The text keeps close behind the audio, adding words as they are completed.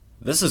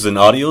This is an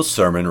audio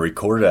sermon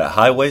recorded at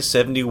Highway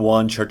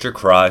 71 Church of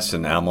Christ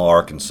in Alma,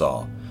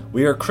 Arkansas.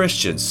 We are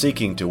Christians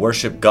seeking to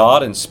worship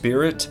God in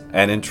spirit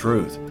and in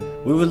truth.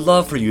 We would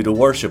love for you to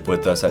worship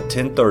with us at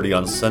 10:30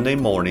 on Sunday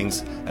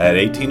mornings at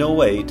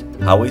 1808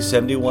 Highway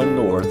 71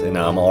 North in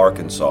Alma,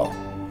 Arkansas.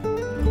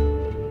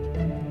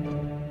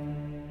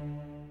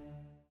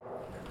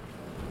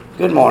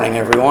 Good morning,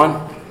 everyone.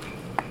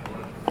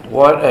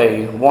 What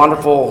a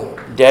wonderful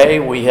day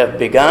we have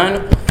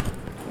begun,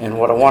 and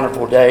what a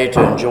wonderful day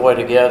to enjoy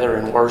together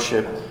and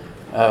worship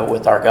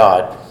with our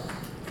God.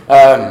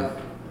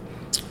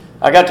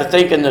 I got to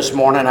thinking this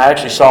morning, I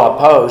actually saw a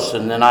post,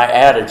 and then I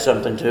added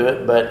something to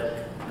it,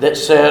 but that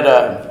said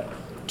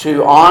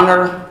to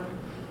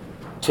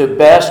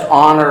best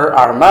honor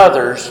our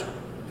mothers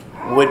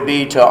would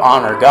be to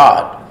honor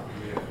God.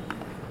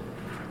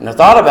 And I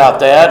thought about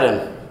that,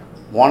 and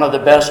one of the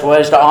best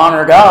ways to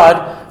honor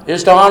God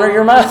is to honor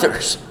your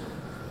mothers.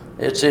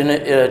 It's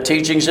in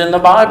teachings in the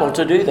Bible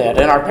to do that,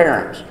 and our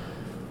parents.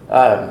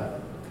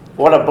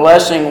 What a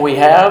blessing we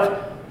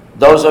have.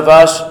 Those of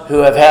us who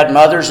have had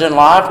mothers in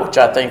life, which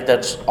I think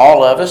that's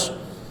all of us,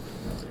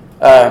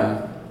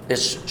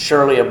 it's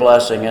surely a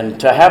blessing. And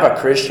to have a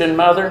Christian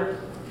mother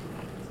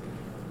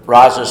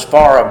rises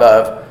far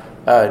above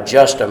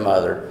just a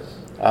mother.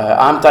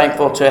 I'm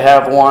thankful to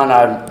have one.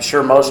 I'm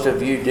sure most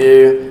of you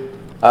do.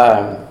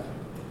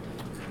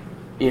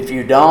 If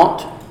you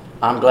don't,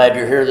 I'm glad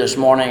you're here this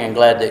morning and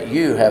glad that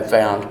you have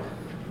found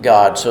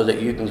God so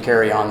that you can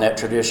carry on that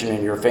tradition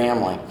in your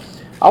family.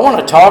 I want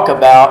to talk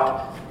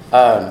about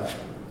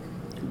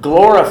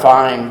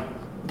glorifying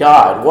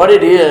God, what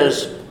it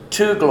is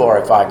to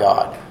glorify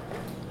God.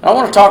 I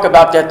want to talk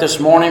about that this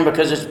morning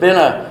because it's been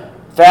a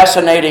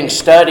fascinating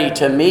study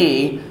to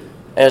me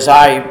as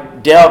I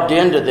delved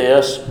into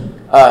this.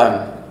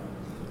 I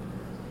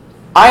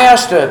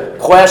asked a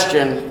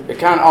question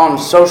kind of on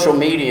social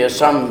media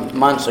some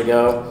months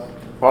ago,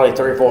 probably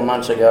 3 or 4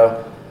 months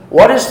ago.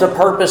 What is the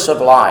purpose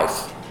of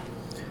life?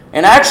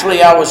 And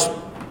actually I was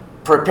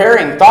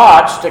preparing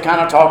thoughts to kind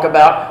of talk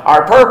about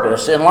our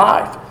purpose in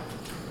life.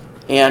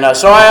 And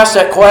so I asked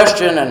that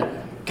question and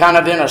kind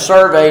of in a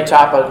survey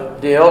type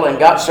of deal and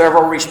got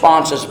several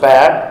responses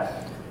back.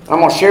 I'm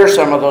going to share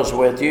some of those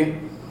with you.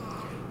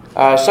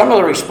 Some of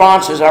the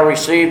responses I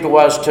received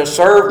was to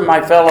serve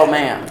my fellow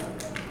man.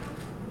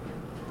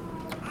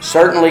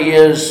 Certainly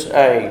is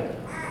a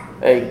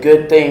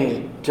good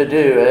thing to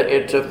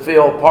do, to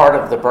feel part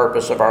of the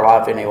purpose of our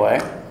life anyway.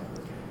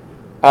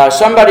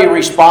 Somebody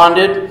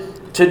responded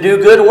to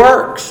do good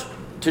works,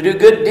 to do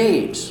good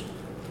deeds,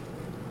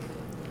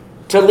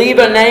 to leave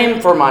a name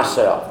for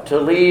myself, to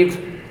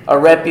leave a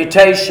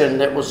reputation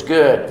that was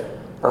good,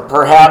 or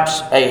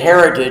perhaps a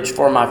heritage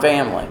for my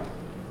family,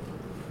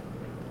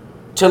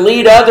 to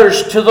lead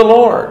others to the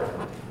Lord.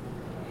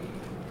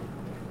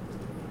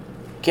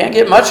 Can't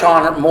get much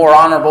more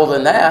honorable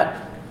than that.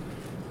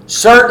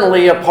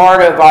 Certainly a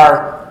part of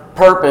our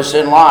purpose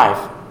in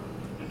life.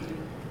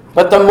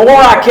 But the more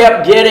I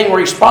kept getting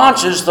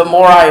responses, the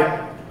more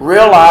I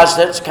realized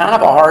that's kind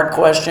of a hard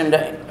question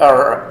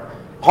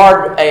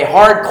a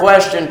hard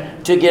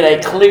question to get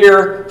a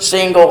clear,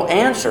 single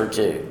answer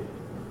to.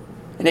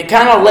 And it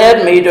kind of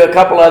led me to a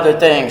couple other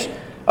things.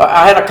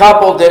 I had a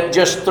couple that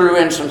just threw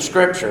in some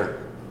scripture.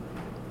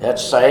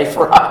 That's safe,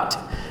 right?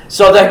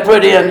 So they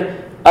put in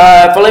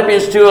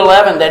Philippians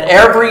 2:11, that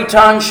every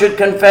tongue should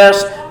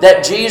confess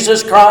that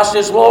Jesus Christ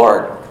is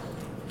Lord.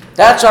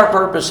 That's our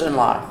purpose in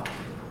life.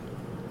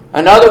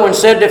 Another one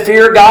said to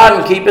fear God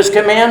and keep His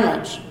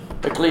commandments.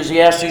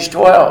 Ecclesiastes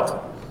 12.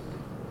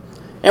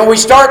 And we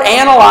start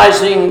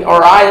analyzing,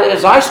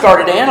 as I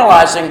started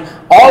analyzing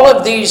all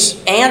of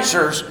these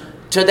answers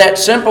to that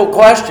simple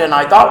question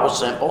I thought was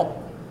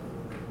simple,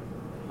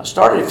 I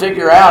started to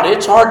figure out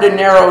it's hard to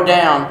narrow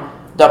down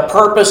the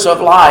purpose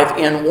of life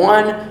in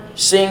one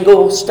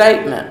single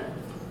statement.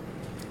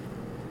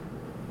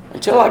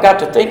 Until I got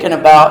to thinking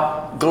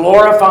about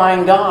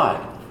glorifying God.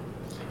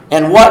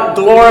 And what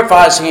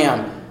glorifies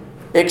Him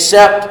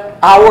except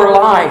our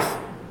life?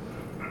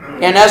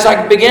 And as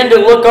I began to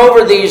look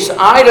over these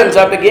items,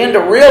 I began to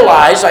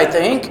realize, I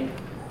think,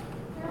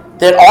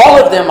 that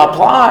all of them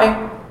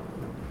apply,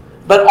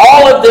 but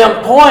all of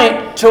them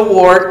point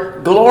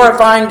toward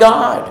glorifying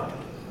God.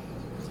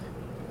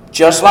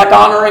 Just like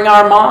honoring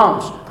our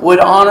moms would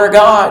honor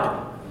God.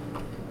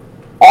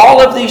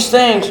 All of these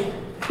things,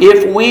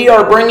 if we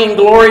are bringing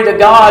glory to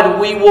God,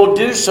 we will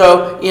do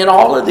so in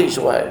all of these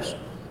ways.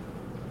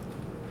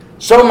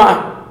 So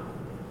my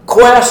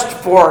quest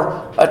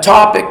for a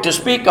topic to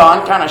speak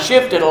on kind of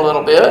shifted a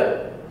little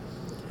bit.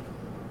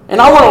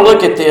 And I want to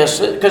look at this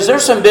because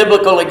there's some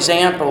biblical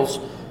examples,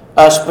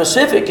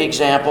 specific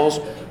examples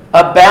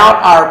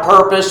about our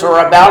purpose or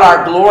about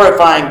our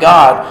glorifying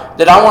God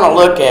that I want to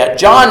look at.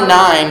 John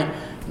 9,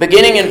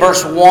 beginning in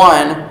verse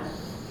 1,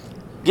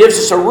 gives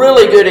us a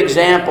really good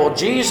example.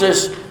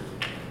 Jesus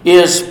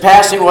is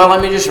passing,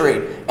 let me just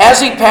read. As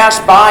He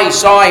passed by, He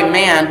saw a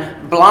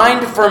man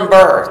blind from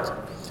birth.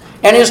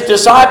 And His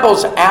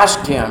disciples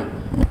asked Him,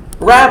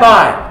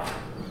 Rabbi,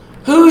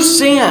 who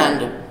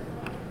sinned,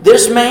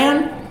 This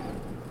man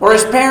or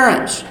his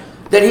parents,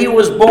 that he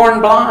was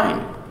born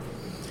blind?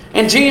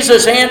 And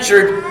Jesus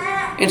answered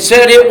and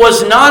said, it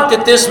was not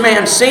that this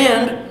man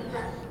sinned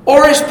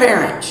or his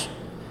parents.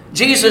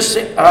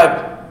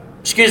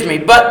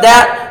 But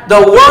that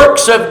the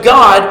works of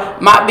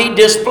God might be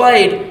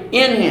displayed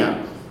in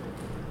him.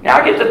 Now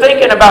I get to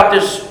thinking about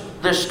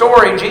this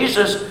story.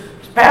 Jesus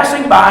is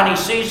passing by and he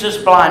sees this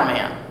blind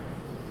man.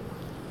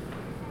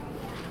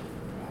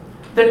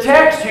 The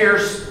text here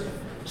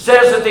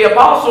says that the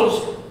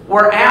apostles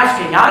were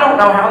asking. I don't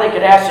know how they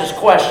could ask this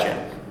question.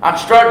 I'm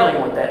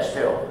struggling with that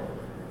still.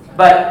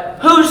 But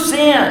who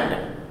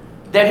sinned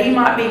that he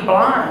might be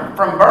blind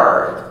from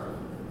birth?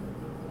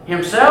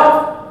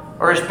 Himself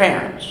or his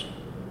parents?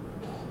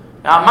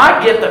 Now I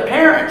might get the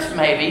parents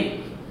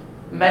maybe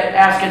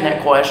asking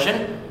that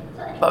question,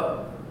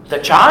 but the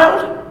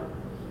child?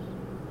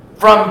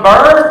 From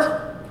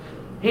birth?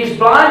 He's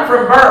blind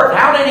from birth.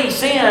 How did he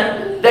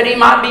sin that he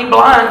might be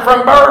blind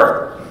from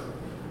birth?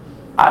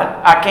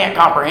 I can't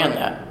comprehend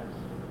that.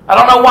 I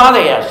don't know why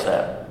they asked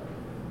that.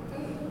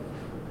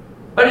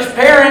 But his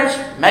parents,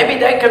 maybe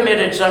they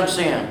committed some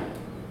sin.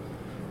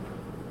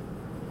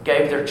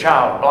 Gave their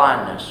child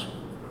blindness.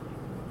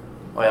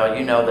 Well,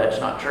 you know that's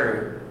not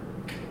true.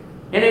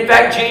 And in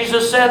fact,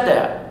 Jesus said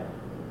that.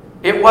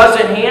 It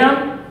wasn't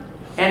him,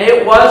 and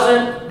it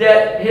wasn't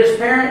that his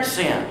parents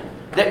sinned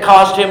that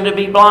caused him to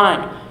be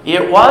blind.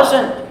 It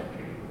wasn't.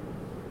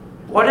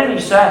 What did he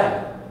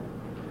say?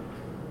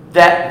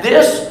 That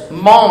this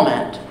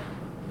moment,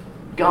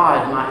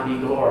 God might be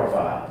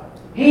glorified.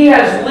 He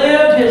has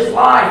lived his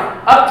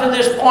life up to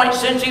this point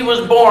since he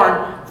was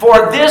born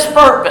for this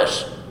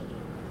purpose.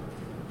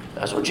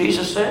 That's what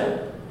Jesus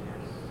said.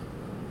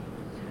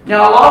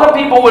 Now, a lot of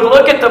people would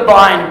look at the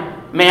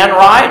blind man,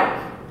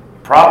 right?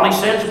 Probably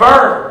since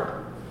birth.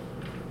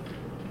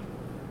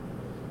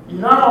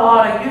 Not a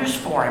lot of use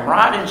for him,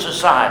 right, in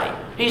society.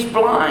 He's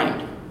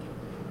blind.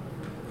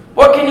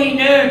 What can he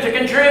do to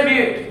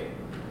contribute?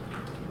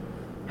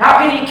 How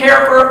can he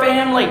care for a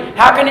family?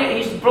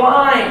 He's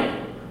blind.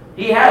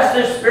 He has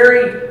this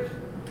very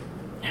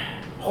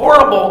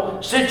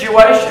horrible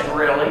situation,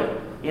 really,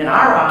 in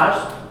our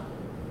eyes.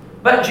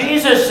 But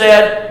Jesus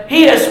said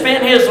he has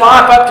spent his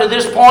life up to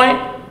this point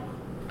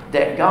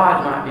that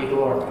God might be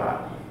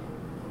glorified.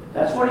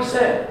 That's what he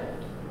said.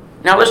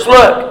 Now let's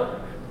look.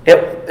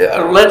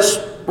 Let's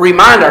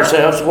remind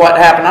ourselves what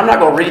happened. I'm not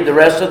going to read the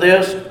rest of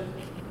this.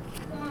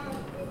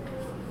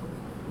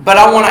 But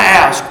I want to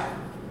ask,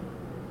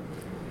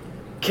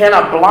 can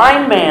a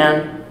blind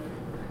man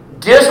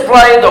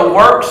display the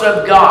works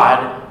of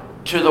God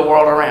to the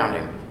world around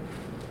him?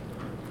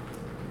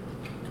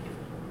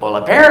 Well,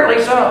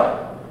 apparently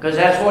so, because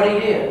that's what he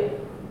did.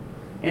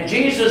 And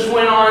Jesus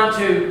went on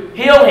to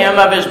heal him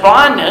of his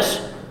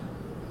blindness.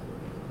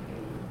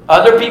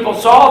 Other people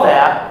saw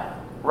that,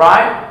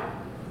 right?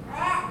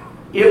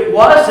 It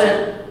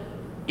wasn't,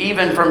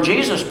 even from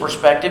Jesus'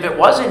 perspective, it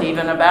wasn't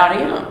even about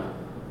him.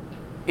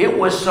 It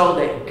was so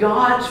that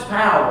God's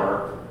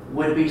power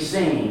would be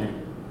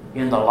seen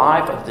in the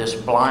life of this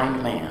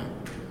blind man,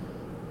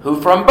 who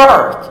from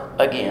birth,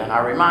 again, I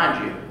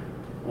remind you,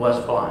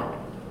 was blind.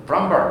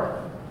 From birth.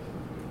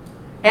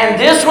 And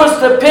this was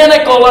the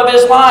pinnacle of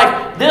his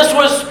life. This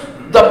was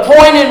the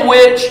point in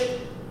which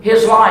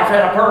his life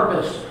had a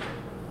purpose.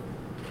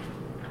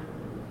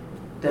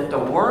 That the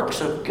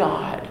works of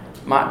God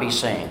might be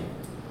seen.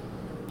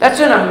 That's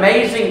an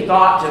amazing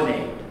thought to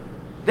me.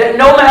 That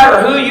no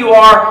matter who you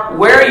are,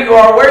 where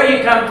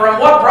you come from,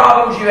 what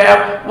problems you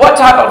have, what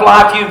type of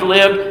life you've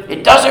lived,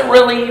 it doesn't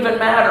really even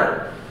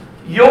matter.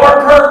 Your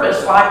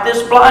purpose, like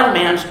this blind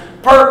man's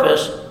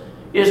purpose,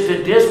 is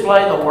to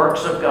display the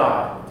works of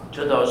God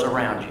to those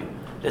around you.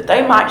 That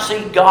they might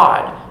see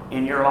God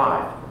in your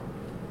life.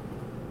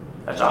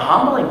 That's a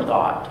humbling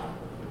thought.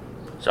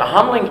 It's a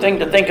humbling thing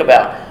to think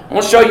about. I'm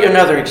going to show you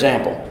another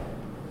example.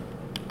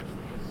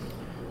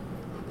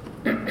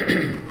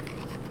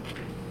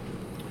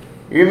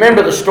 You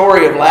remember the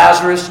story of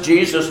Lazarus?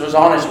 Jesus was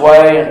on his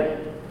way and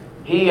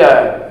he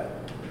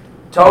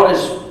told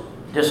his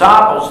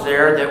disciples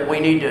there that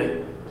we need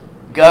to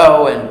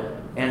go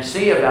and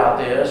see about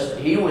this.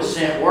 He was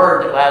sent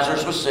word that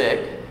Lazarus was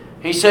sick.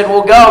 He said,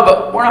 we'll go,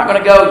 but we're not going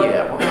to go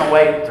yet. We're going to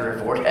wait 3 or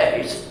 4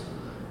 days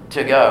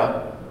to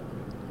go.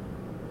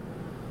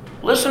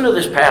 Listen to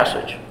this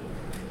passage.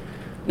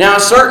 Now a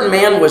certain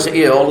man was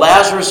ill,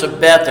 Lazarus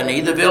of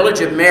Bethany, the village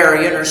of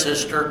Mary and her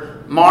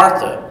sister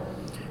Martha.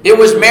 It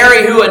was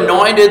Mary who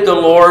anointed the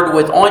Lord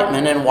with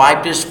ointment and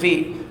wiped his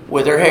feet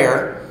with her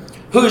hair,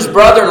 whose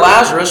brother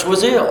Lazarus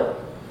was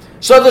ill.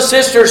 So the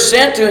sisters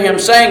sent to him,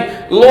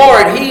 saying,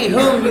 Lord, he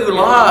whom you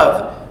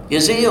love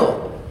is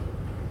ill.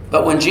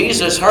 But when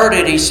Jesus heard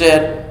it, he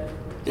said,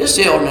 this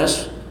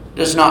illness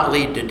does not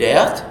lead to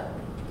death.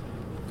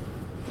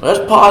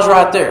 Let's pause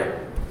right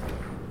there.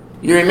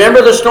 You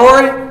remember the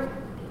story?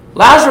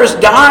 Lazarus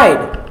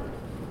died.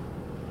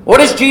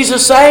 What is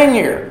Jesus saying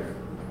here?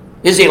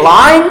 Is he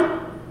lying?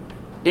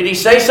 Did he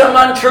say some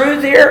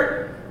untruth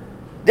here?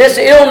 This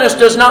illness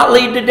does not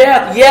lead to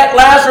death, yet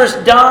Lazarus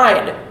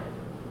died.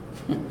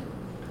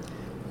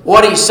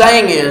 What he's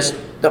saying is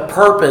the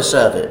purpose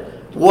of it.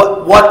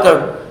 What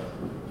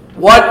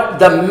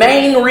the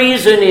main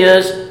reason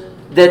is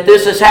that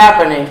this is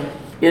happening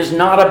is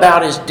not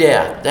about his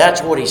death.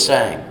 That's what he's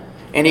saying.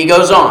 And he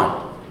goes on.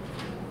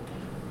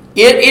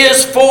 It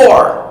is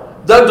for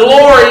the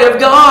glory of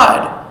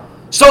God,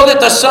 so that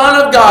the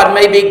Son of God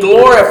may be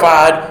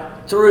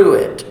glorified through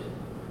it.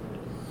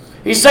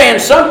 He's saying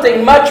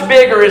something much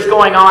bigger is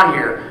going on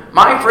here.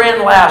 My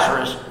friend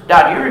Lazarus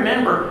died. You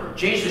remember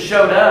Jesus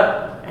showed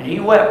up and he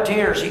wept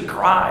tears. He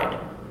cried.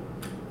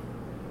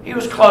 He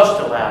was close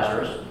to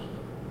Lazarus.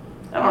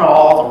 I don't know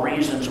all the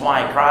reasons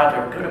why he cried.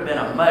 There could have been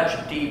a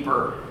much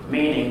deeper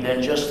meaning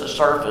than just the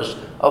surface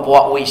of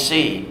what we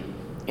see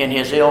in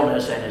his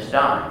illness and his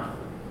dying.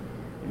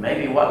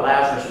 Maybe what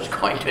Lazarus was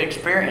going to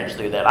experience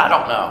through that. I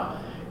don't know.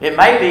 It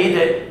may be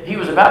that he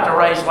was about to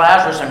raise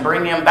Lazarus and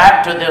bring him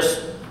back to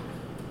this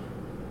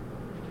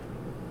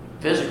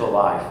physical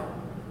life.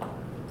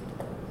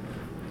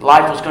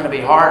 Life was going to be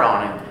hard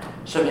on him.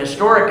 Some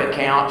historic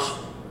accounts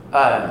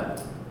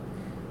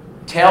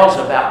tells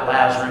about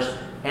Lazarus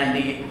and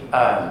the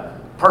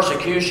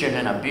persecution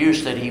and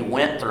abuse that he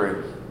went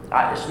through.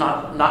 It's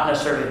not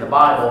necessarily in the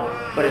Bible,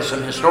 but it's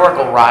some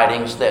historical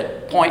writings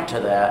that point to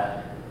that.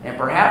 And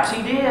perhaps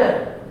he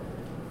did,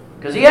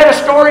 because he had a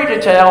story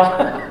to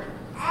tell.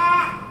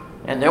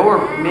 And there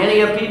were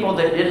many of people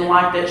that didn't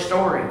like that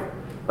story.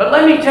 But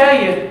let me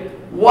tell you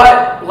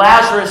what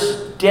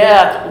Lazarus'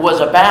 death was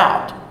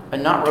about.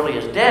 And not really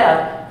his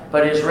death,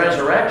 but his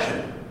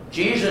resurrection.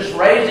 Jesus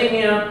raising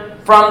him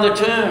from the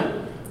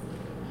tomb.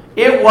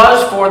 It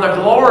was for the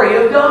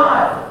glory of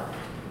God.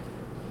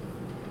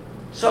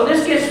 So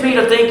this gets me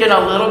to thinking a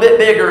little bit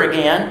bigger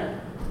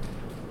again.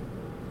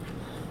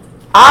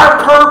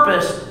 Our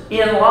purpose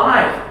in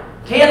life,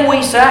 can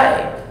we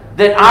say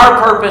that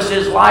our purpose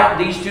is like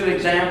these two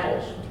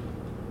examples?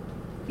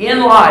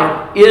 In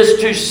life is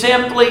to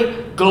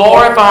simply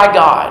glorify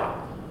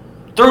God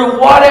through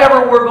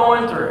whatever we're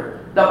going through.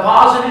 The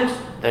positives,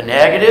 the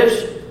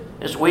negatives,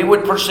 as we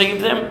would perceive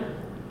them.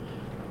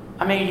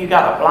 I mean, you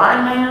got a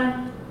blind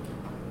man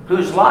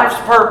whose life's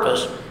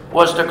purpose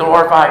was to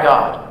glorify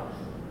God.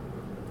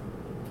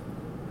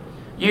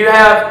 You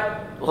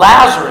have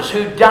Lazarus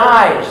who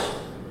dies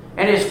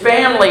and his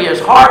family is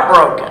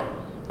heartbroken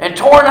and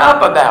torn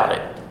up about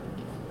it.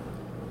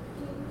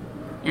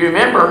 You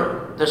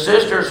remember the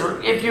sisters,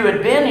 if you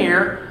had been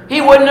here,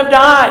 he wouldn't have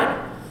died.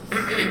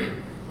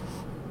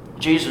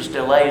 Jesus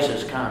delays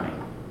his coming.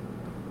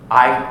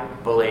 I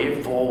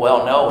believe, full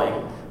well knowing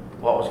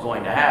what was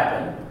going to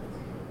happen.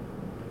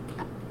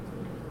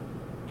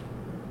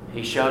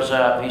 He shows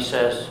up, he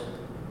says,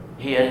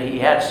 he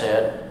had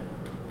said,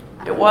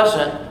 it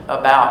wasn't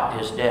about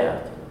his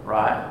death,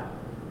 right?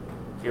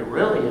 It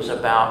really is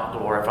about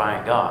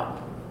glorifying God.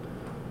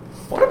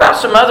 What about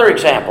some other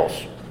examples?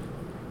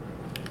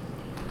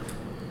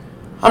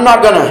 I'm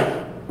not going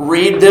to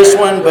read this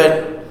one,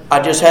 but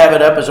I just have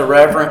it up as a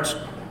reference.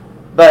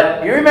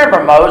 But you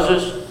remember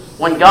Moses,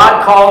 when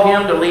God called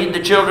him to lead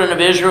the children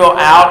of Israel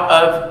out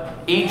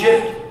of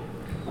Egypt?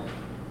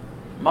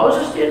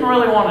 Moses didn't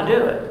really want to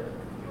do it.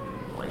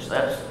 At least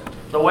that's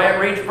the way it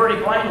reads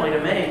pretty plainly to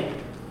me.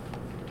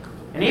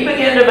 And he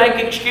began to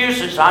make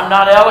excuses. I'm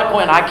not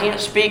eloquent. I can't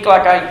speak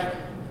like I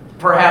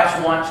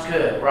perhaps once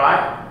could,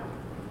 right?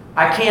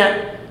 I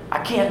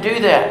can't do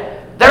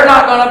that. They're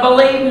not going to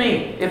believe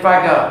me if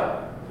I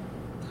go.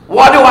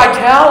 What do I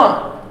tell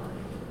them?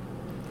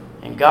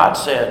 And God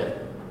said,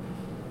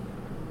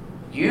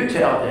 you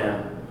tell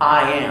them,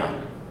 I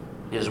am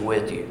is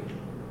with you.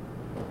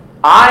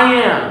 I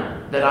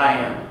am that I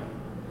am.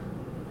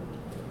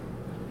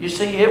 You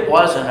see, it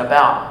wasn't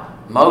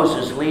about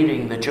Moses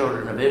leading the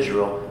children of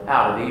Israel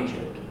out of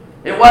Egypt.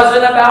 It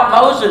wasn't about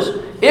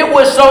Moses. It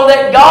was so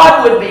that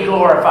God would be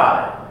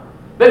glorified.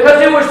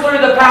 Because it was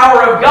through the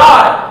power of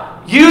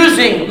God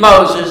using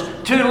Moses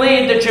to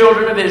lead the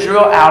children of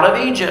Israel out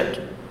of Egypt.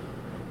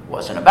 It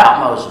wasn't about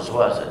Moses,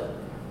 was it?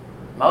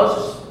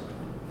 Moses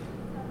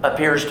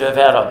appears to have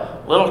had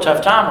a little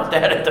tough time with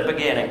that at the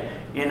beginning,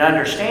 in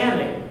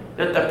understanding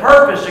that the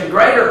purpose and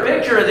greater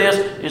picture of this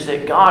is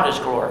that God is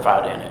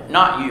glorified in it.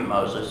 Not you,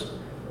 Moses.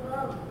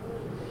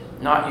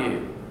 Not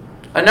you.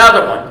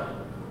 Another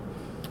one.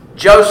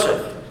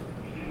 Joseph.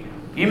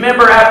 You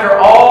remember after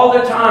all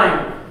the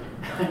time,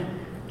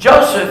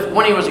 Joseph,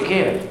 when he was a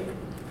kid,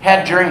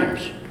 had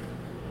dreams.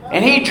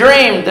 And he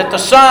dreamed that the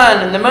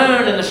sun and the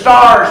moon and the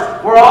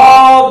stars were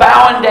all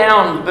bowing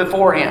down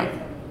before him.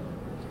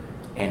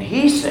 And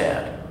he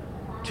said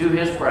to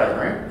his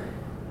brethren,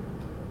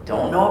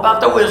 don't know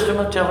about the wisdom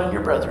of telling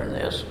your brethren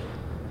this,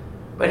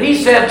 but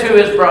he said to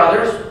his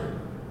brothers,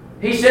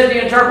 he said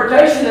the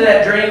interpretation of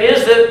that dream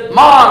is that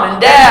Mom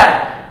and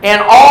Dad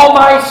and all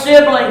my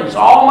siblings,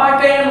 all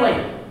my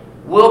family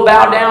will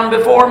bow down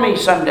before me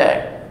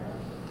someday.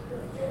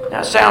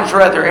 Now, it sounds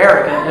rather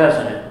arrogant,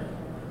 doesn't it?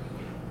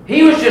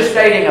 He was just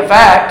stating a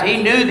fact.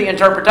 He knew the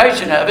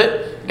interpretation of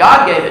it.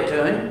 God gave it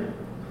to him.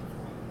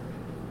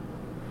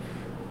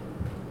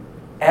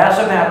 As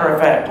a matter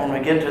of fact, when we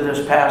get to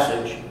this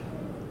passage,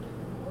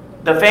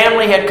 The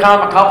family had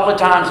come a couple of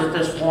times at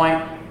this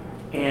point,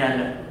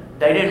 and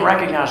they didn't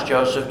recognize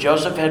Joseph.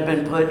 Joseph had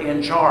been put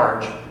in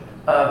charge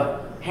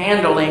of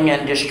handling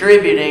and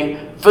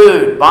distributing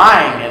food,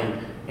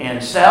 buying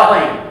and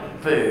selling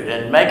food,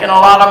 and making a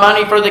lot of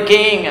money for the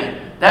king and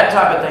that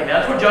type of thing.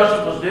 That's what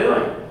Joseph was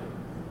doing.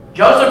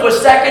 Joseph was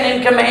second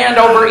in command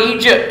over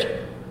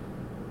Egypt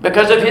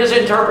because of his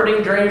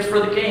interpreting dreams for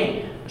the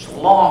king. It's a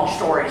long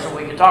story, so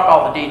we can talk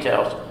all the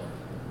details.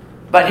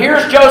 But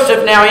here's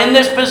Joseph now in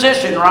this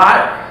position,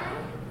 right?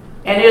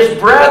 And his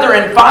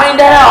brethren find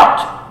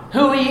out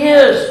who he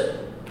is.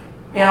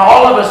 And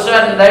all of a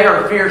sudden they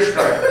are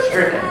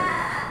fear-stricken.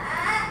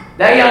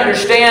 They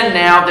understand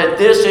now that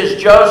this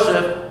is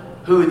Joseph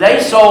who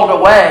they sold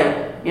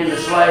away into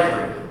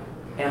slavery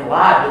and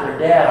lied to their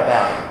dad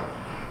about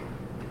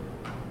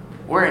him.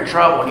 We're in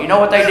trouble. And you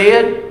know what they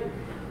did?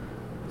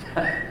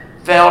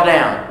 Fell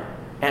down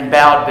and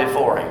bowed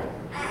before him.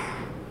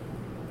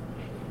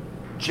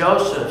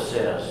 Joseph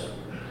says,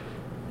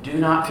 do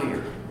not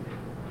fear,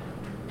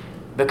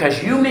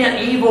 because you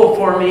meant evil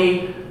for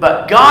me,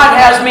 but God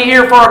has me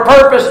here for a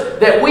purpose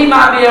that we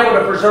might be able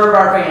to preserve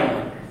our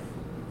family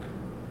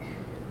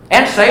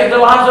and save the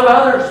lives of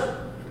others.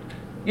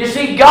 You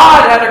see,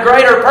 God had a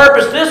greater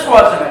purpose. This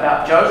wasn't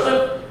about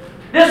Joseph.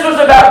 This was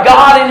about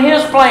God and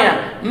His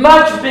plan.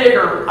 Much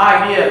bigger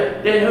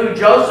idea than who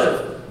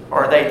Joseph,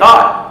 or they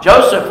thought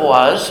Joseph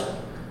was.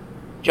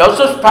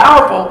 Joseph's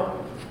powerful.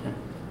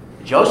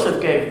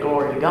 Joseph gave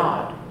glory to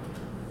God.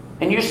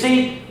 And you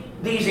see,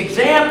 these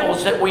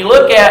examples that we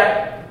look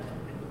at,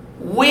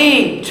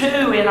 we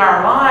too in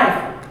our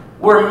life,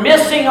 we're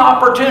missing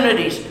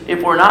opportunities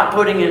if we're not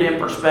putting it in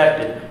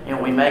perspective and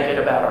we make it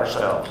about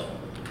ourselves.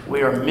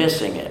 We are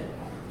missing it.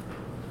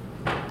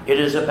 It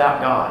is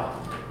about God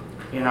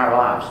in our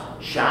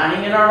lives,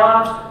 shining in our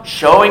lives,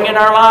 showing in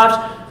our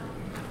lives,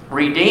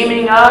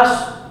 redeeming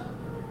us,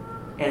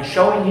 and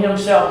showing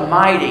Himself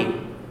mighty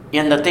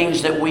in the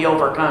things that we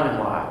overcome in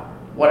life.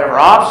 Whatever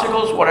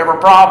obstacles, whatever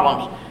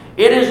problems.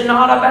 It is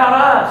not about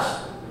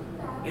us.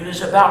 It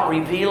is about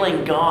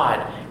revealing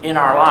God in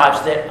our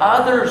lives that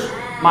others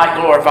might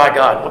glorify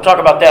God. We'll talk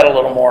about that a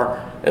little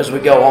more as we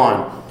go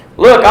on.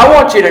 Look, I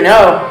want you to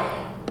know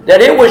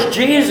that it was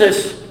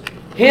Jesus,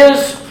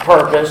 His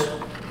purpose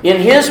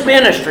in His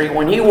ministry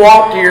when He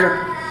walked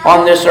here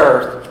on this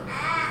earth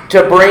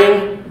to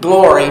bring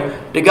glory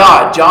to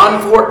God.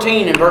 John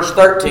 14 and verse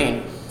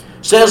 13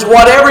 says,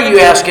 whatever you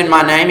ask in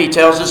my name, He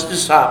tells His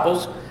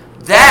disciples,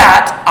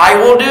 that I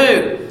will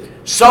do,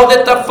 so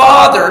that the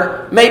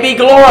Father may be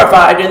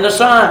glorified in the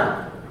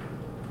Son.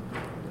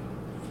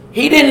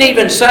 He didn't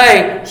even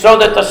say, so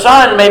that the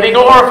Son may be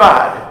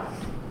glorified.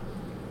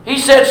 He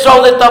said,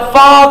 so that the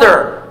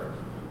Father,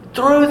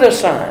 through the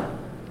Son,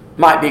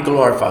 might be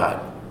glorified.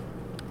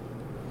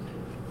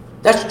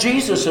 That's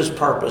Jesus'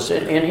 purpose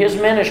in His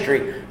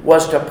ministry,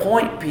 was to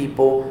point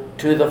people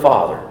to the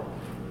Father,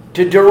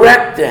 to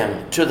direct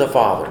them to the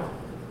Father.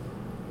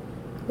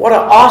 What an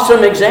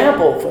awesome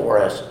example for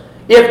us.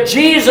 If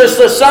Jesus,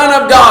 the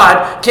Son of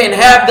God, can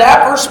have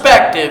that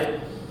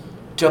perspective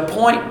to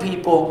point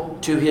people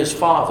to His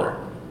Father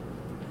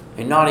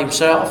and not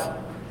Himself.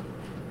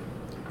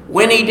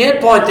 When He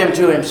did point them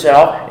to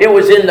Himself, it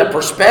was in the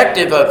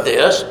perspective of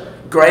this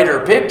greater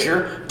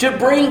picture to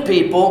bring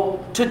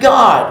people to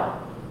God.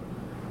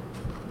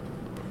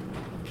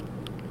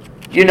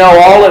 You know,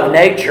 all of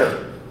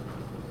nature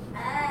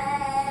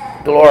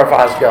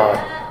glorifies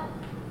God.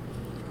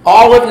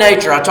 All of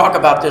nature, I talk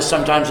about this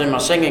sometimes in my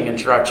singing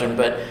instruction,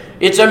 but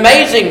it's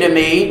amazing to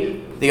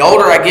me, the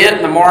older I get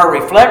and the more I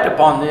reflect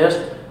upon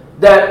this,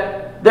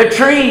 that the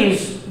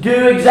trees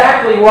do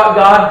exactly what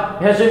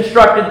God has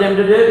instructed them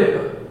to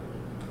do.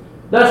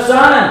 The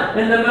sun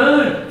and the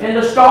moon and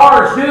the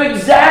stars do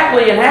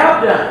exactly and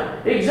have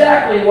done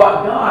exactly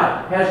what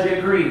God has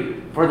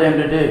decreed for them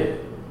to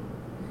do.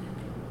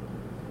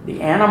 The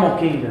animal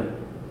kingdom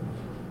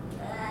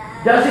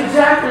does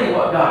exactly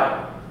what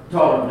God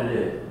told them to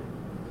do.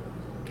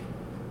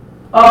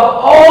 Of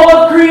all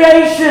of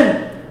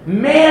creation,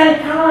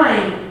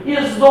 mankind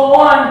is the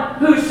one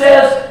who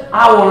says,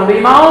 I want to be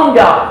my own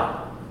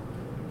God,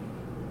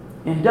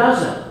 and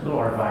doesn't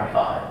glorify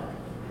God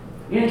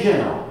in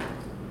general.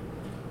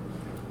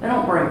 They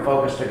don't bring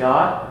focus to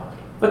God.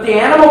 But the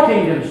animal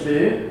kingdoms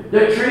do.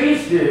 The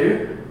trees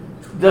do.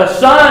 The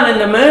sun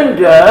and the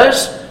moon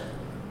does.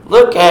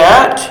 Look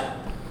at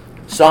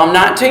Psalm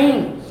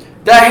 19.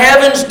 The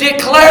heavens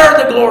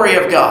declare the glory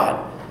of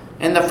God,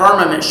 and the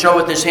firmament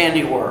showeth His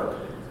handiwork.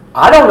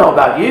 I don't know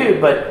about you,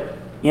 but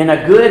in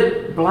a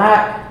good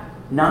black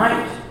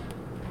night,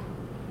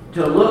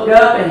 to look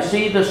up and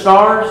see the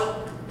stars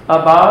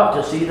above,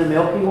 to see the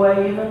Milky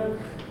Way even,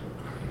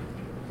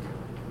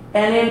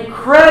 an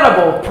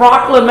incredible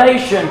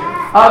proclamation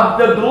of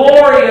the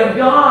glory of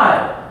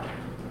God.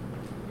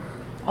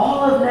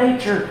 All of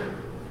nature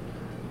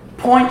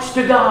points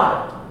to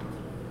God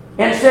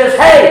and says,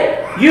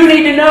 hey, you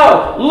need to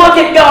know, look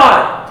at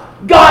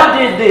God. God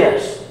did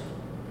this.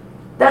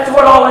 That's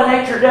what all of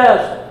nature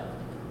does.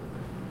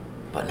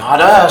 But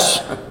not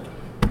us.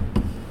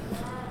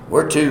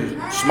 We're too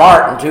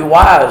smart and too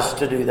wise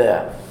to do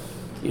that.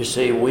 You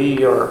see, we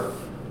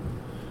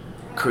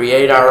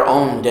create our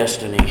own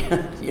destiny,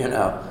 you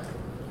know.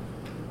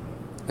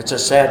 It's a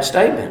sad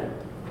statement.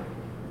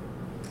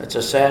 It's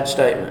a sad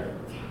statement.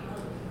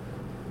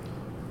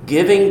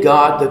 Giving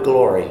God the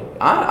glory.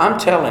 I'm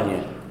telling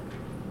you,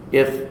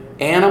 if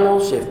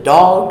animals, if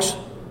dogs,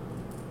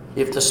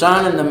 if the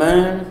sun and the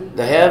moon,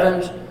 the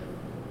heavens,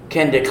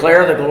 can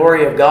declare the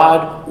glory of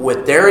God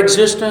with their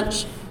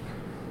existence,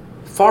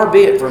 far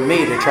be it from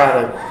me to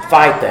try to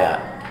fight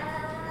that.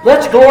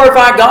 Let's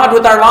glorify God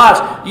with our lives.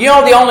 You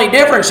know, the only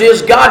difference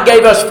is God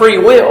gave us free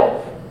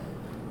will.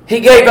 He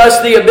gave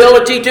us the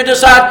ability to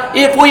decide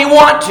if we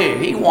want to.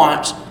 He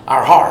wants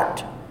our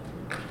heart.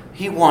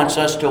 He wants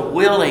us to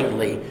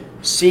willingly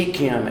seek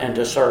Him and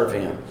to serve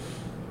Him.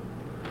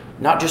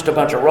 Not just a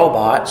bunch of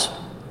robots.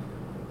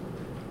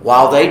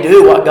 While they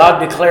do what God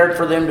declared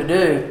for them to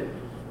do,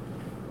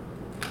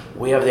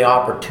 we have the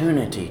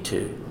opportunity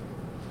to.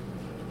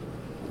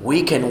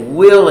 We can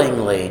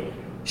willingly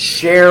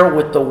share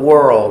with the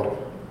world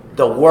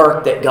the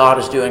work that God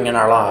is doing in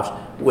our lives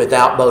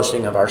without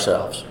boasting of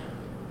ourselves.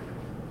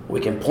 We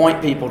can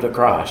point people to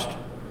Christ.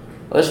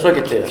 Let's look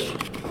at this.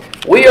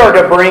 We are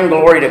to bring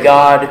glory to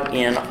God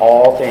in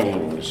all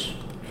things.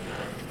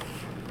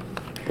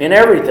 In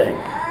everything.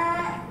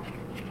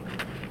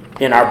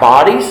 In our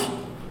bodies.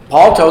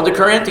 Paul told the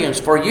Corinthians,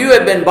 "For you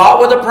have been bought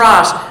with a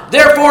price.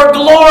 Therefore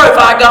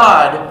glorify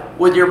God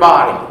with your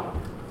body."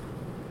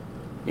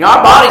 You know,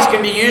 our bodies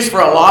can be used for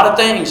a lot of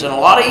things and a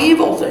lot of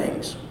evil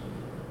things.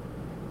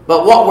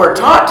 But what we're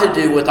taught to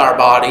do with our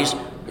bodies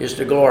is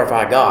to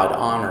glorify God,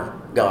 honor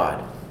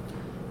God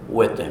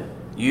with them.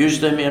 Use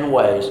them in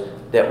ways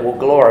that will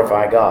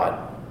glorify God.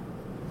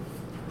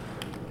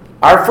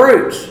 Our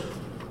fruits,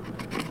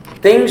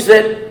 things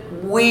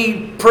that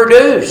we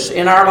produce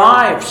in our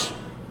lives.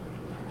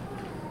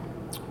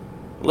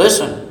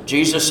 Listen,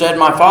 Jesus said,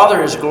 "My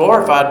Father is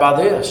glorified by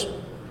this,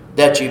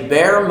 that you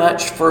bear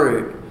much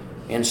fruit,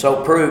 and so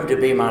prove to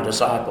be my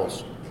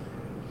disciples."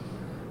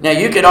 Now,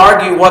 you could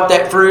argue what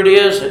that fruit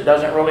is. It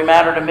doesn't really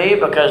matter to me,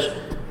 because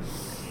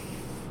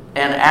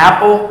an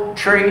apple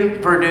tree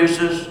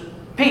produces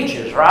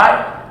peaches,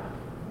 right?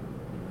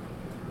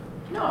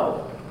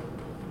 No.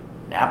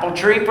 An apple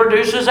tree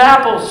produces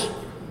apples.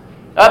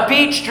 A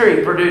peach tree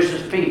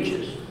produces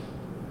peaches.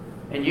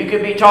 And you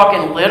could be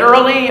talking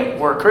literally,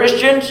 we're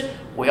Christians,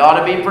 we ought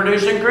to be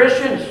producing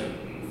Christians.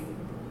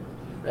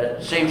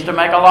 That seems to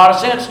make a lot of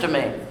sense to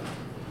me.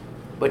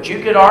 But you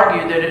could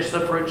argue that it's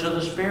the fruits of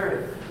the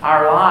Spirit.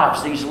 Our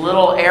lives, these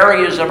little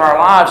areas of our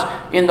lives,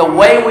 in the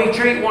way we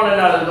treat one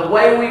another, the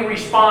way we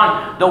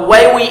respond, the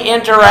way we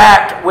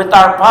interact with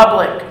our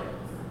public,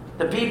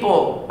 the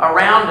people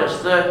around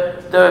us,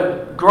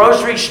 the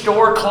grocery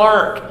store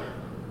clerk.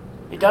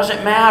 It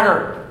doesn't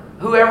matter.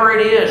 Whoever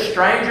it is,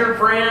 stranger,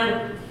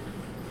 friend,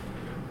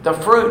 the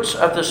fruits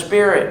of the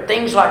Spirit,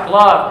 things like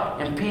love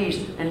and peace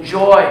and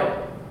joy,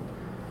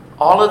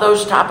 all of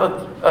those type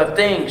of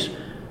things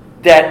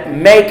that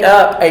make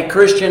up a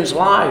Christian's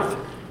life.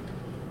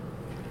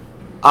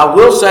 I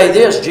will say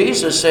this,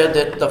 Jesus said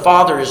that the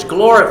Father is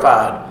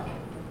glorified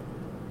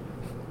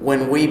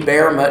when we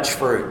bear much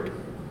fruit.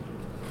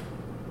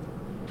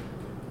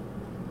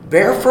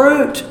 Bear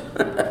fruit.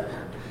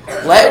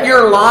 Let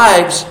your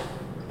lives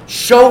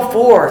show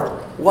forth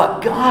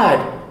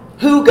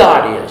who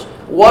God is,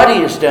 what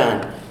He has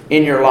done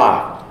in your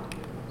life.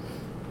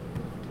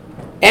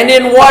 And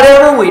in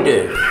whatever we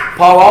do.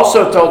 Paul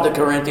also told the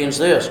Corinthians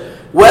this,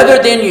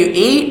 "Whether then you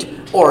eat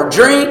or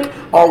drink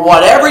or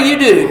whatever you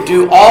do,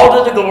 do all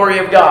to the glory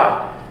of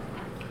God."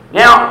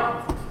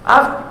 Now,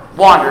 I've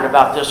wondered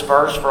about this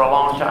verse for a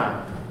long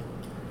time.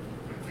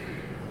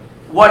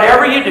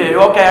 Whatever you do,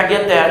 okay, I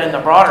get that in the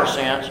broader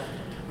sense.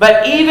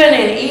 But even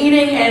in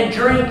eating and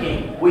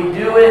drinking, we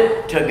do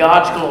it to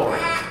God's glory.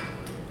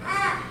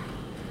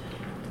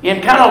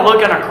 In kind of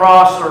looking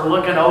across or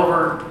looking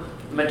over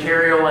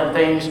material and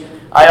things,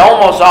 I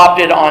almost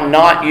opted on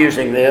not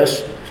using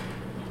this,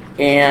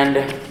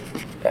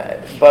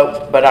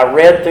 but I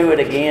read through it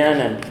again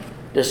and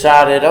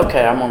decided,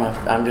 okay,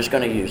 I'm just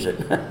going to use it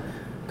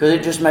because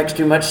it just makes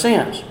too much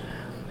sense.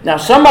 Now,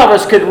 some of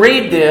us could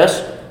read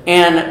this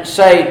and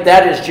say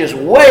that is just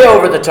way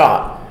over the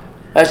top.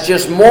 That's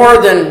just more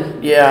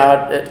than,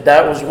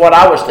 that was what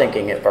I was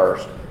thinking at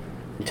first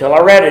until I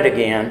read it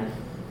again.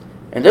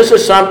 And this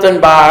is something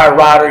by a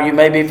writer, you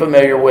may be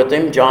familiar with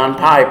him, John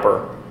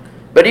Piper.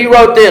 But he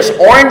wrote this,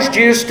 "Orange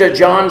juice to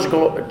God's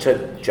glory.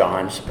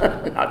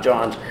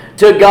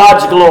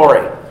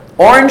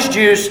 Orange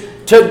juice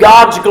to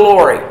God's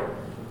glory."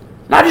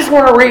 And I just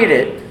want to read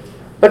it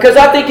because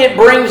I think it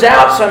brings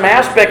out some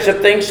aspects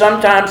of things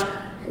sometimes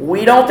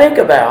we don't think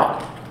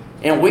about.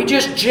 And we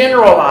just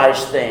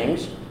generalize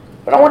things.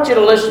 But I want you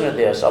to listen to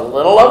this. A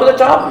little over the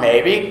top,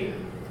 maybe.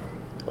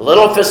 A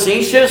little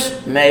facetious,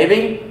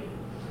 maybe.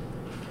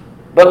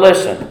 But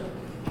listen.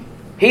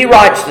 He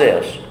writes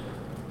this.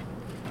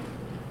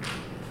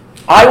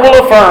 "I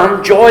will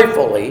affirm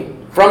joyfully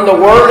from the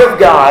Word of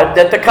God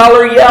that the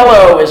color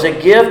yellow is a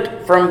gift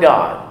from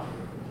God.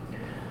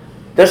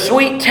 The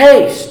sweet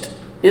taste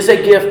is a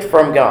gift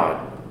from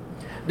God.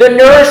 The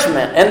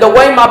nourishment and the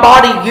way my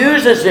body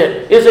uses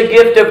it is a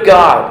gift of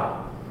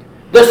God.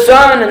 The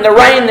sun and the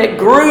rain that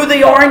grew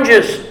the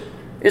oranges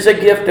is a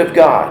gift of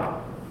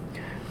God.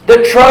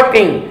 The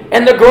trucking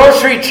and the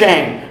grocery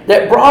chain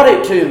that brought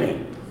it to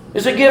me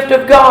is a gift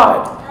of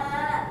God.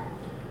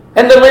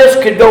 And the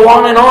list could go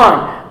on and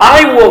on.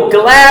 I will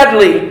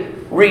gladly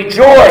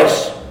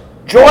rejoice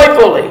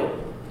joyfully.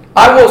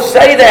 I will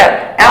say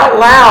that out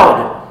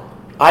loud.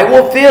 I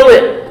will feel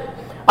it.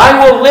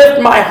 I will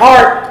lift my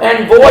heart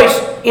and voice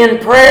in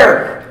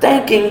prayer,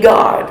 thanking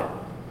God.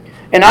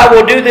 And I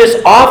will do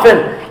this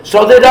often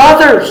so that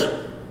others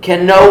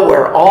can know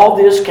where all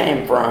this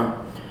came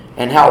from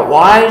and how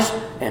wise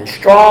and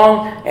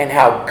strong and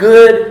how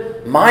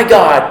good my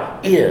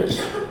God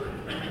is.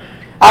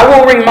 I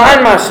will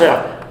remind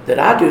myself that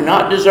I do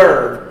not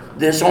deserve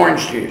this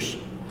orange juice.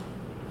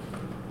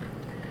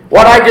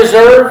 What I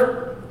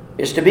deserve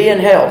is to be in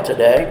hell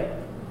today.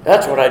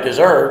 That's what I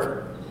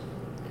deserve.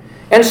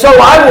 And so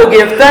I will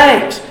give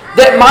thanks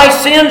that my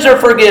sins are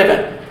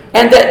forgiven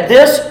and that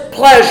this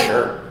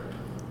pleasure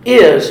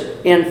is,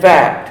 in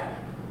fact,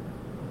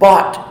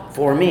 bought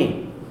for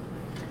me.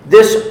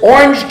 This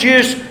orange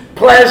juice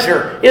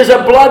pleasure is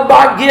a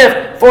blood-bought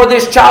gift for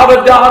this child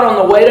of God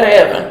on the way to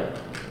heaven.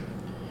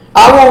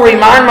 I will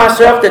remind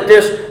myself that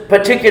this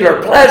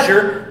particular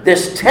pleasure,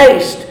 this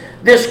taste,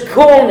 this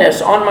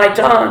coolness on my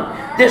tongue,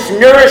 this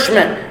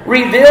nourishment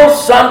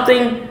reveals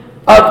something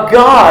of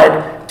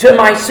God to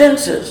my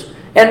senses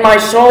and my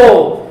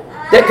soul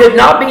that could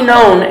not be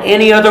known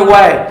any other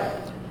way.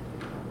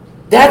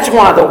 That's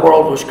why the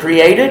world was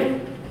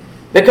created,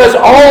 because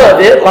all of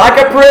it, like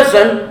a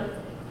prison,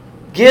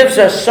 gives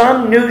us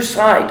some new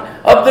sight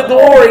of the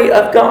glory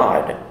of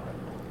God.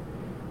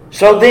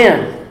 So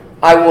then,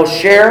 I will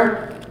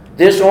share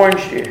this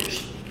orange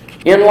juice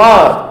in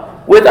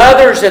love with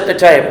others at the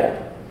table.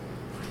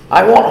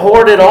 I won't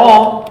hoard it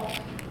all.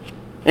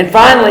 And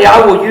finally,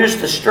 I will use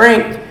the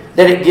strength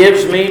that it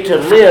gives me to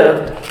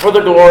live for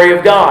the glory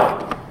of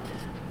God.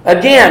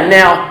 Again,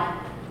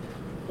 now,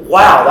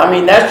 wow, I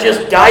mean, that's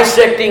just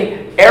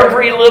dissecting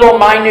every little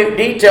minute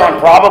detail, and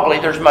probably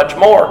there's much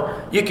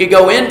more you could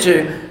go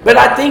into, but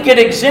I think it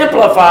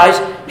exemplifies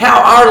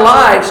how our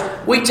lives,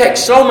 we take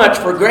so much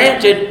for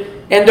granted,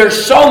 and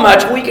there's so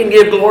much we can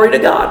give glory to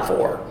God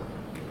for.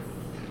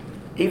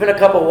 Even a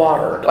cup of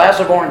water, a glass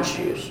of orange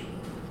juice.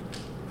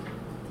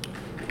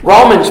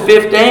 Romans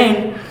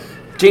 15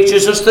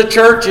 teaches us the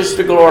church is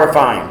to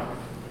glorify Him.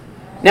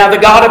 Now the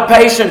God of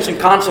patience and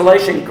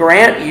consolation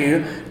grant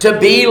you to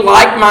be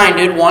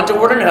like-minded one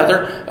toward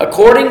another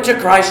according to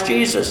Christ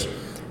Jesus,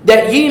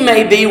 that ye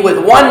may be with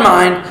one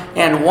mind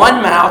and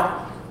one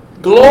mouth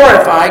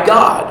glorify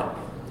God,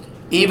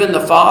 even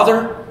the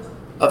Father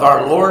of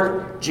our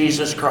Lord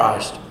Jesus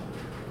Christ.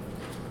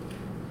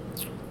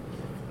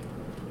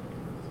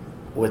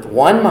 With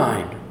one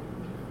mind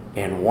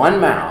and one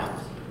mouth,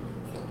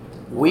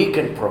 we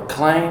can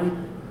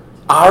proclaim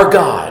our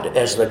God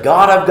as the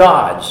God of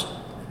gods,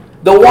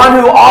 the one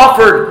who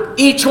offered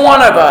each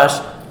one of us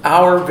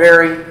our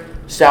very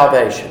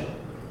salvation.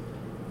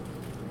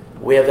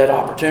 We have that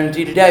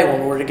opportunity today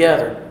when we're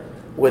together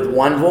with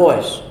one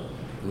voice,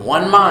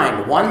 one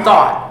mind, one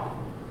thought,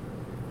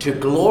 to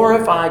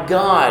glorify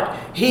God.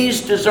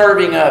 He's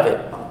deserving of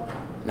it.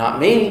 Not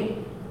me.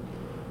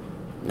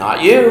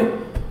 Not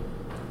you.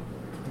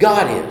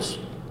 God is.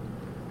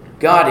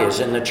 God is.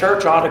 And the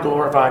church ought to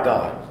glorify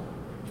God.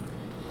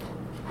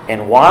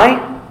 And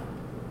why?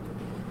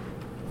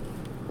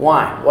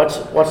 Why?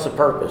 What's the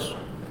purpose?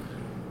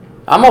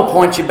 I'm going to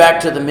point you back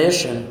to the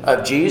mission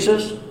of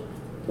Jesus,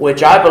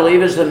 which I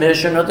believe is the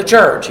mission of the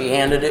church. He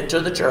handed it to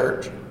the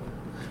church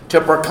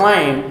to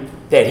proclaim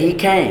that He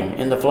came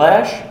in the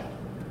flesh,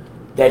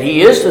 that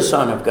He is the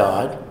Son of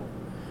God,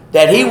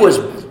 that He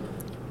was,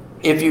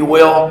 if you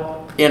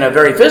will, in a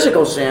very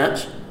physical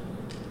sense,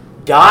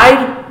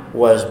 died,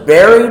 was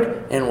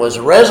buried, and was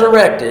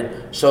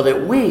resurrected so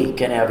that we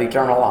can have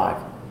eternal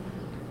life.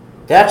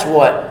 That's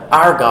what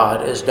our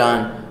God has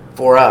done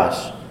for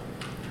us.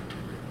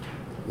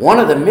 One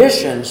of the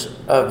missions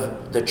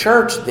of the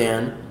church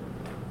then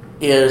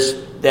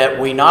is that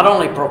we not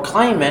only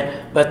proclaim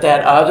it, but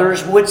that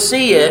others would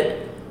see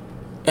it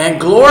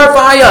and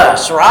glorify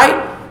us,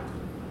 right?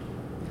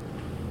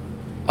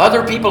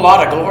 Other people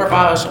ought to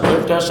glorify us and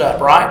lift us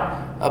up,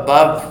 right?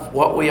 Above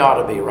what we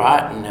ought to be,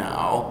 right?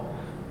 No.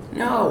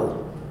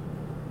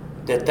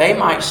 That they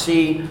might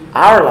see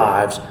our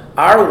lives,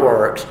 our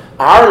works,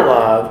 our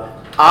love,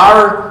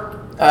 our,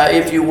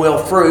 if you will,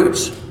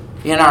 fruits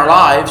in our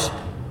lives,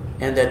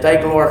 and that they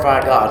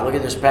glorify God. Look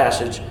at this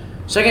passage.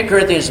 2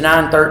 Corinthians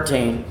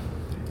 9:13.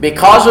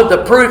 Because of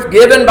the proof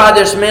given by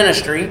this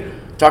ministry,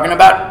 talking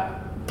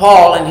about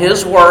Paul and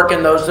his work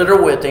and those that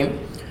are with him,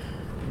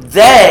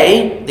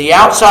 they, the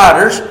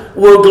outsiders,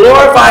 will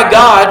glorify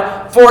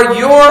God for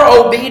your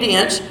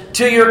obedience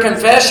to your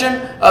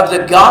confession of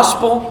the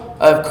gospel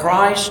of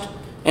Christ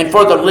and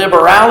for the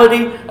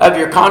liberality of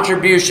your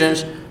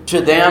contributions to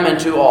them and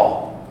to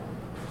all.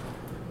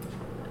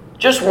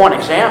 Just one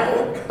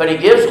example, but he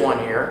gives one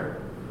here.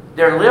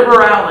 Their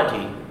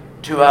liberality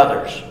to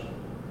others.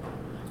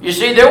 You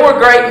see, there were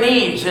great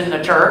needs in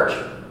the church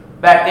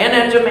back then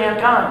and to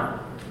mankind.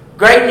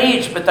 Great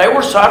needs, but they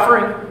were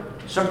suffering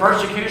some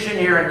persecution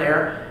here and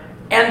there.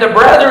 And the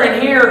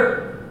brethren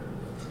here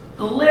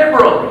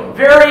liberally,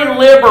 very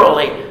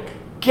liberally,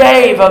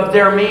 gave of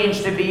their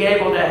means to be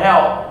able to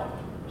help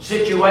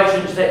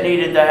situations that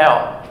needed the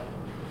help.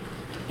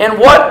 And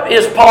what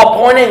is Paul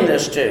pointing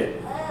this to?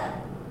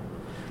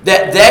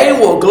 That they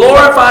will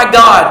glorify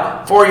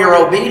God for your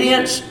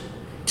obedience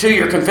to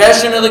your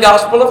confession of the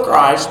gospel of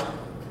Christ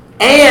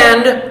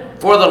and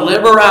for the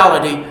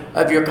liberality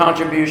of your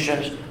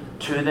contributions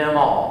to them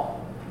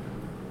all.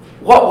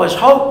 What was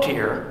hoped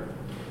here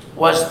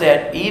was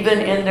that even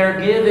in their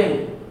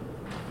giving,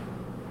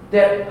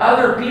 that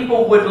other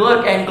people would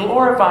look and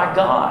glorify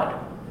God.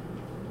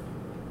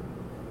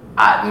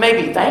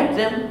 Maybe thank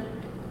them.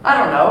 I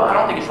don't know. I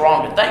don't think it's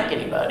wrong to thank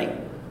anybody.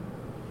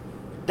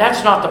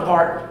 That's not the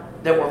part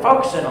that we're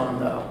focusing on,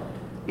 though.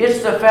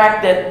 It's the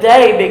fact that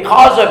they,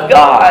 because of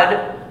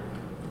God,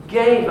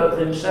 gave of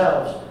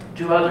themselves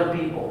to other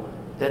people,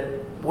 that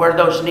where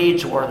those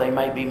needs were, they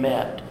may be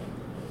met.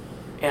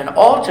 And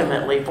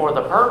ultimately for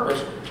the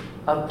purpose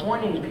of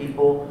pointing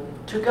people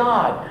to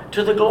God,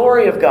 to the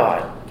glory of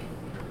God.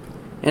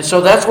 And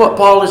so that's what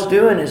Paul is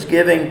doing, is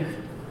giving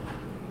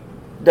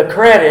the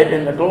credit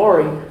and the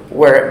glory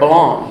where it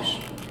belongs.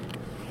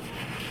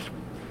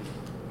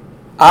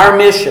 Our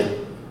mission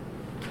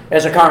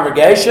as a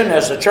congregation,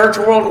 as a church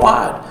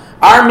worldwide,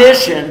 our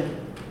mission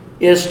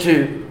is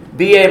to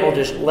be able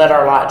to let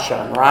our light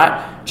shine,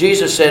 right?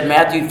 Jesus said,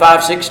 Matthew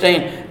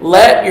 5:16,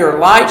 "Let your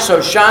light so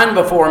shine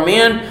before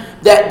men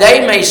that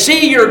they may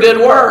see your good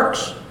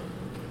works."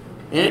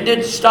 And it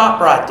didn't stop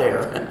right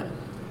there.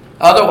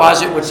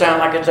 Otherwise, it would sound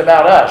like it's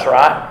about us,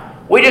 right?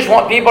 We just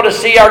want people to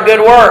see our good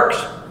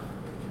works.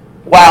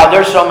 Wow,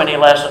 there's so many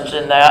lessons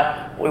in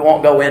that we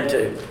won't go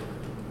into.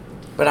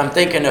 But I'm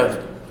thinking of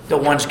the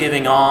ones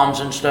giving alms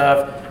and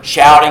stuff,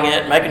 shouting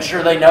it, making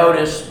sure they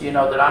notice,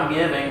 that I'm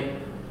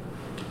giving.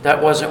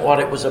 That wasn't what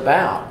it was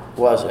about,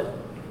 was it?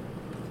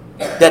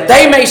 That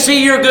they may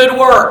see your good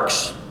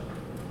works.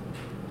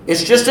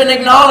 It's just an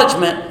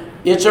acknowledgement.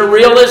 It's a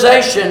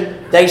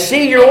realization. They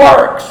see your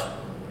works.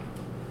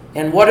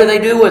 And what do they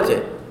do with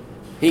it?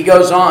 He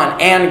goes on,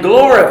 "And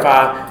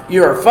glorify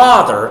your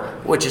Father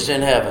which is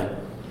in heaven."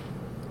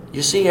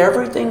 You see,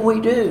 everything we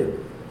do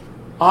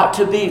ought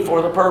to be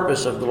for the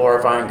purpose of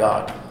glorifying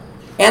God.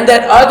 And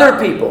that other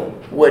people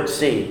would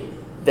see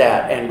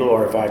that and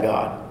glorify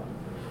God.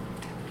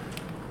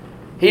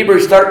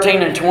 Hebrews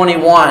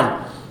 13:21.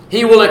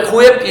 "He will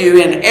equip you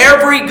in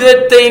every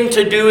good thing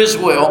to do His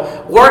will,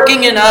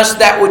 working in us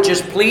that which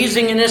is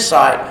pleasing in His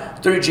sight,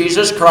 through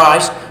Jesus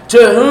Christ, to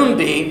whom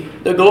be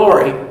the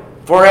glory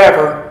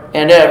forever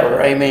and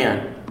ever.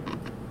 Amen."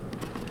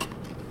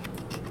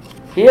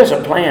 He has a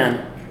plan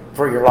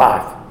for your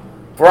life,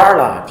 for our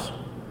lives.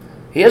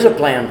 He has a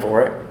plan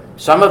for it.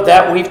 Some of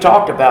that we've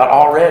talked about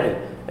already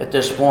at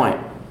this point.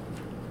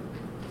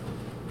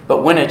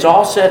 But when it's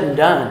all said and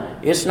done,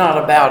 it's not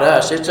about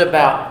us. It's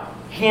about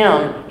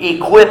Him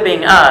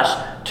equipping us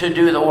to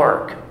do the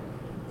work.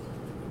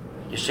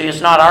 You see,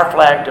 it's not our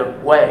flag to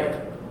wave.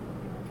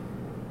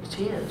 It's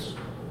His.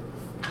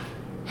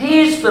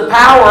 He's the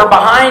power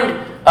behind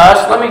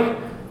us. Let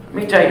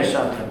me tell you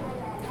something.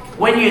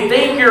 When you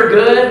think you're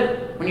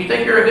good, when you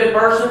think you're a good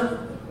person,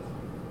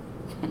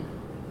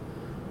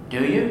 do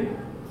you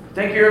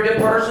think you're a good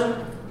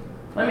person?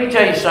 Let me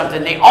tell you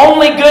something. The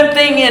only good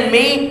thing in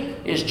me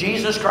is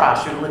Jesus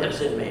Christ who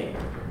lives in me.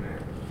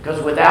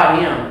 Because without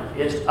Him,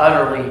 it's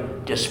utterly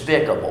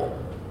despicable.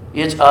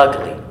 It's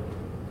ugly.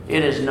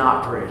 It is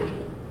not pretty.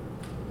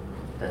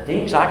 The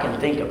things I can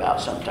think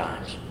about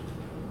sometimes.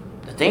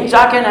 The things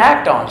I can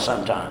act on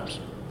sometimes.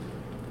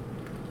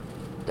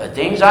 The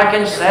things I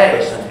can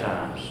say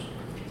sometimes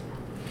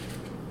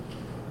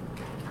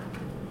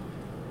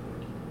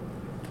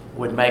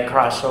would make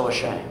Christ so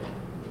ashamed.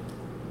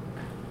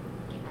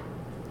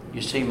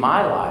 You see,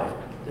 my life,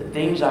 the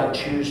things I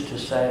choose to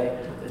say,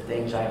 the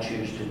things I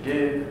choose to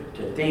do,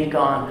 to think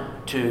on,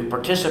 to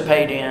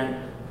participate in,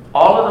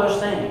 all of those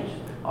things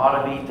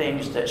ought to be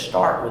things that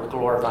start with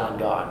glorifying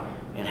God.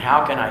 And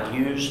how can I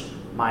use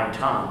my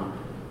tongue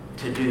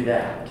to do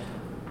that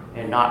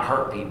and not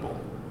hurt people?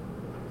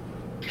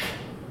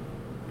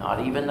 Not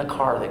even the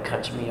car that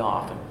cuts me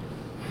off.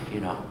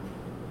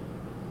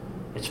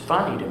 It's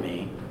funny to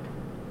me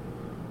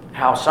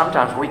how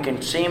sometimes we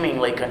can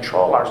seemingly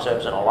control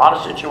ourselves in a lot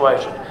of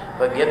situations,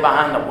 but get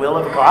behind the wheel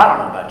of a car. I don't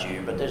know about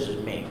you, but this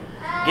is me.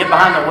 Get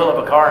behind the wheel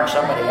of a car and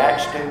somebody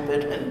acts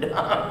stupid and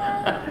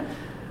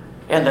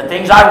and the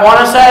things I want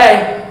to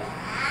say,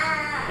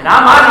 and I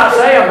might not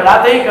say them, but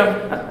I think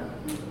them.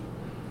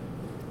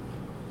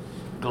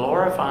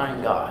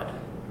 Glorifying God.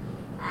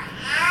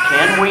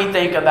 Can we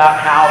think about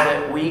how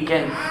that we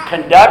can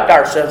conduct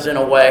ourselves in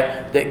a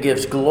way that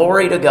gives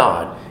glory to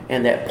God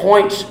and that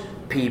points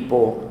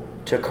people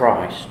to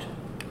Christ?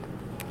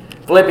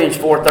 Philippians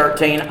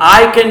 4:13,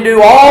 "I can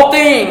do all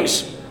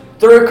things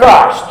through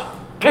Christ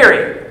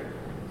Period.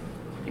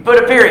 You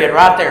put a period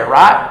right there,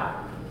 right?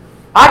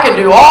 I can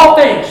do all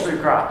things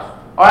through Christ.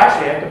 Or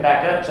actually, I can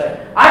back up and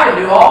say, I can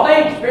do all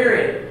things,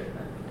 period.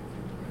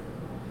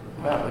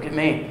 Well, look at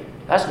me.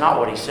 That's not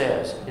what he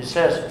says. It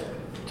says,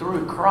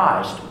 through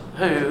Christ,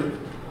 who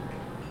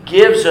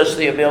gives us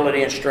the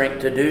ability and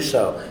strength to do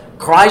so.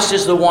 Christ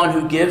is the one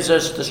who gives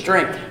us the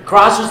strength.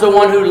 Christ is the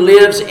one who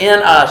lives in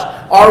us.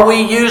 Are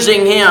we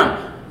using Him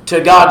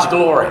to God's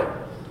glory?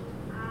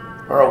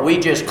 Or are we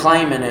just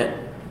claiming it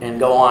and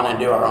go on and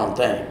do our own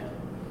thing?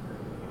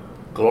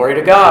 Glory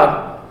to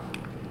God.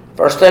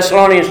 1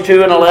 Thessalonians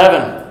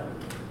 2:11.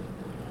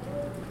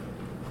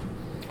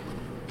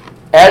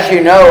 As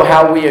you know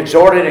how we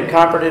exhorted and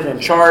comforted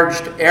and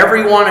charged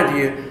every one of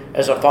you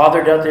as a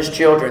father doth his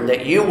children,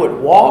 that you would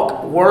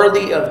walk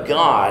worthy of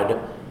God,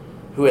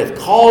 who hath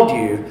called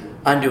you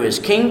unto His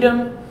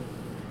kingdom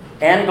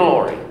and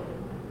glory.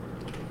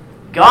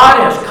 God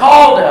has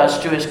called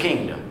us to His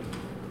kingdom.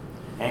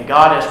 And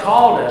God has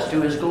called us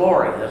to His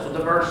glory. That's what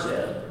the verse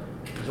says.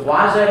 So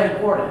why is that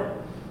important?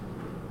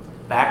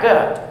 Back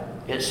up.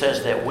 It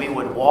says that we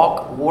would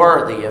walk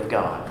worthy of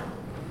God.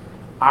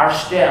 Our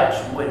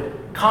steps would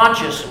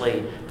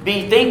consciously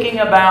be thinking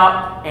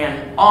about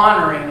and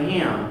honoring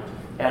Him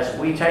as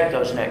we take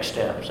those next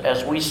steps,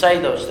 as we say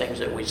those things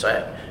that we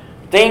say.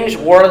 Things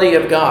worthy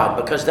of God,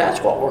 because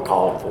that's what we're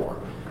called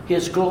for.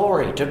 His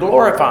glory, to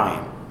glorify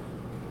Him.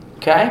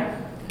 Okay?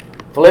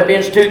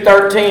 Philippians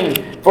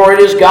 2:13. For it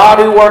is God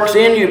who works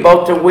in you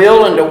both to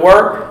will and to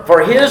work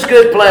for His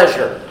good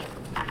pleasure.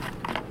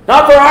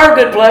 Not for our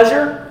good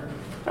pleasure.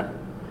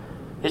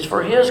 It's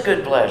for His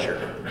good pleasure.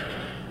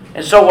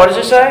 And so what does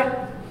it say?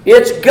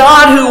 It's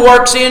God who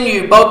works in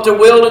you both to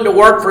will and to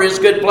work for His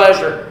good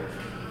pleasure.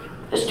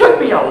 This took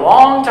me a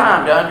long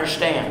time to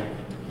understand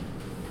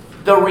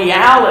the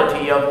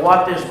reality of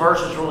what this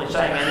verse is really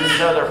saying and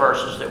these other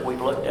verses that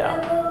we've looked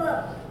at.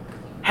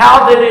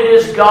 How that it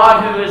is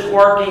God who is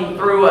working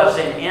through us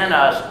and in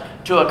us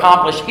to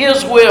accomplish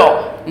His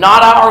will,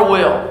 not our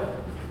will.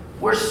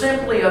 We're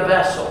simply a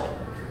vessel.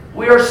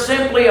 We are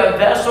simply a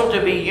vessel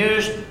to be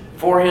used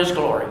for His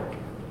glory.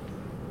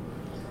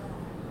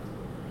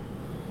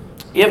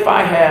 If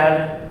I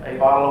had a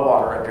bottle of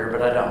water up here,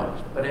 but I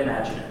don't, but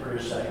imagine it for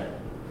just a second.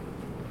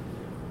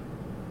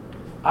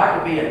 I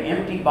could be an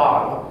empty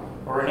bottle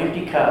or an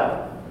empty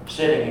cup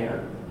sitting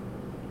here,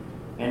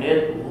 and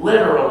it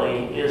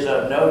literally is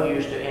of no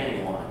use to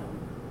anyone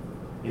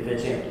if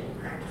it's empty.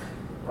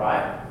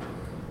 Right?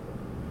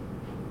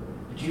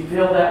 Did you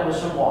fill that with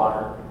some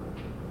water?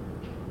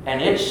 And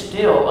it's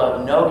still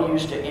of no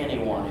use to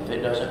anyone if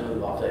it doesn't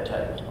move off that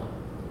table.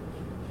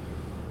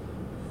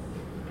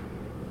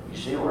 You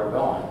see where I'm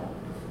going?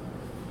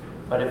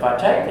 But if I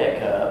take that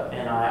cup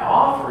and I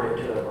offer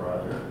it to a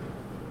brother,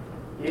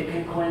 it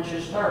can quench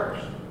his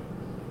thirst.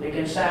 It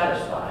can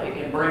satisfy. It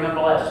can bring a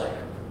blessing.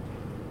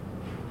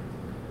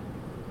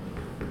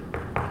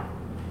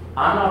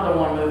 I'm not the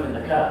one moving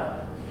the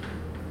cup.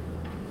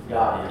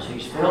 God is.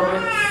 He's filled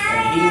it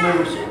and He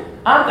moves it.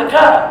 I'm the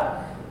cup.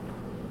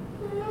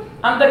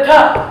 I'm the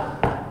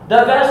cup,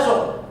 the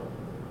vessel,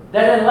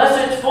 that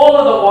unless it's full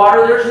of the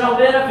water, there's no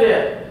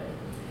benefit.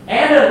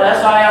 And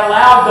unless I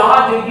allow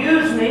God to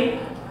use me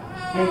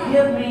and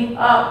give me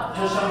up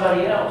to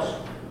somebody else,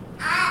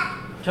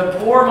 to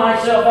pour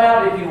myself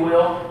out, if you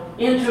will,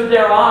 into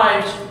their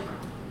lives,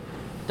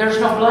 there's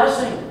no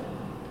blessing.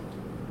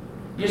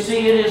 You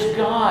see, it is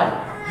God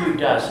who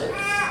does it.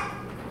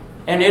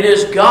 And it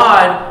is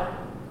God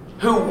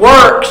who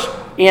works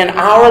in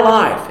our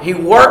life. He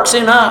works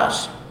in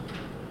us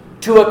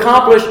to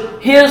accomplish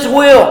His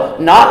will,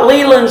 not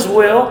Leland's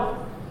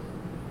will,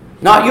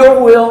 not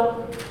your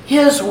will,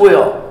 His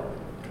will.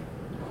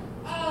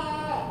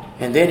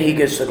 And then He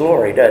gets the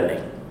glory, doesn't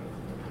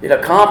He? It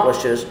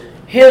accomplishes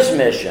His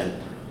mission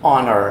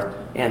on earth,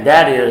 and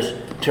that is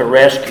to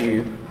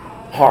rescue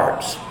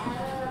hearts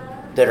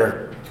that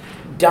are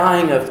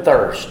dying of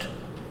thirst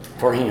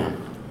for Him.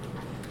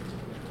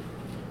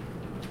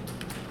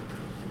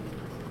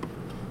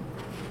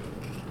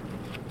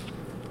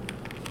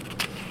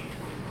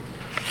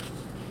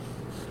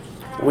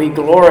 We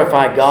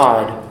glorify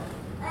God.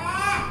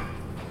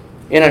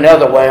 In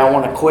another way, I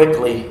want to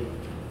quickly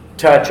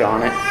touch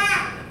on it.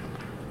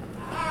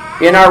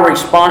 In our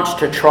response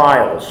to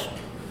trials,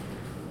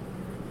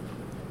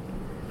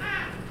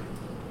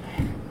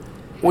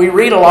 we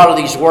read a lot of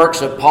these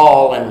works of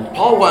Paul, and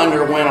Paul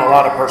underwent a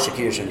lot of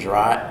persecutions,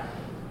 right?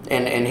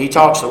 And he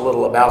talks a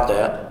little about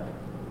that.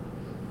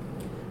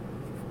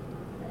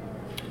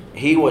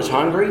 He was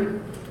hungry.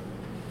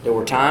 There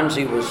were times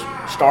he was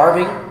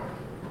starving.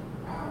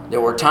 There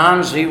were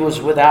times he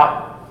was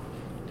without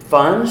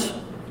funds.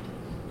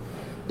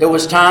 There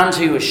was times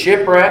he was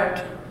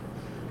shipwrecked.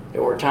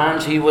 There were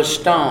times he was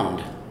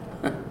stoned.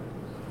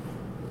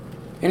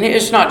 And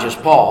it's not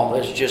just Paul.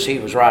 It's just he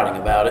was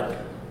writing about it.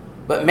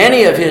 But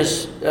many of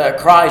his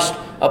Christ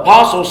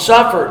apostles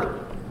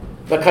suffered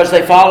because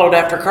they followed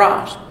after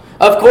Christ.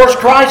 Of course,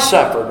 Christ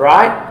suffered,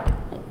 right?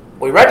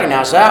 We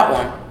recognize that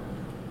one.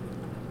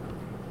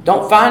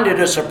 Don't find it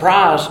a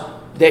surprise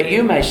that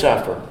you may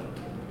suffer.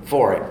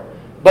 for it.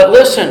 But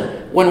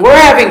listen, when we're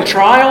having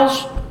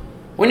trials,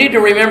 we need to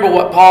remember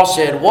what Paul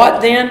said.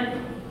 What then?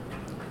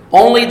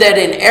 Only that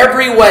in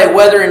every way,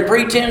 whether in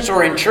pretense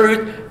or in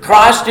truth,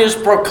 Christ is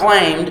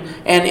proclaimed,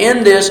 and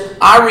in this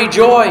I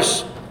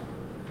rejoice.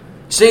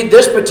 See,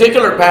 this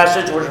particular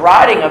passage was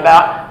writing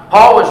about,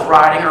 Paul was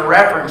writing or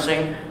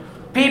referencing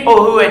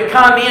people who had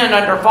come in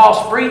under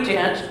false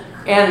pretense,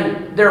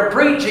 and they're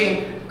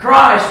preaching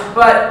Christ,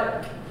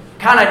 but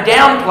kind of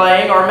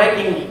downplaying or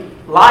making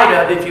light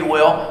of, if you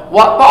will,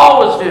 what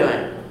Paul was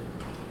doing.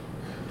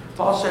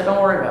 Paul said,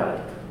 don't worry about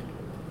it.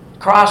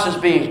 Christ is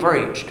being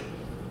preached.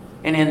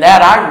 And in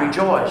that I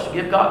rejoice.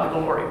 Give God the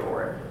glory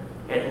for it.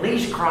 At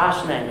least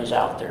Christ's name is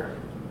out there.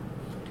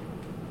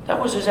 That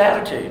was his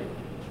attitude.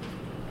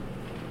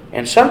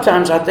 And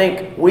sometimes I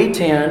think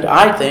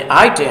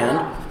I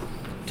tend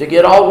to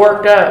get all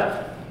worked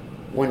up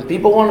when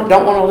people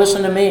don't want to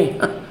listen to me.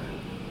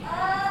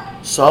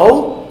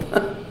 So,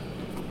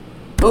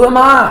 who am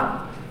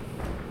I?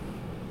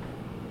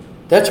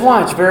 That's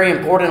why it's very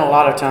important a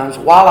lot of times,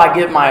 while I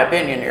give my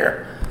opinion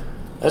here,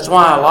 that's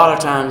why a lot of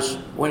times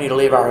we need to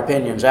leave our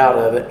opinions out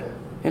of it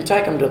and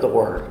take them to the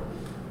Word.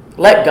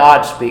 Let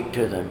God speak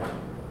to them.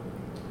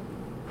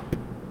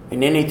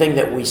 And anything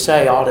that we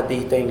say ought to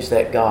be things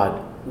that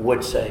God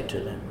would say to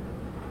them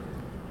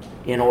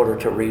in order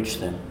to reach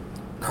them.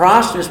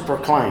 Christ is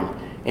proclaimed,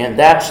 and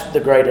that's the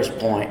greatest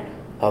point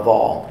of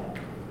all.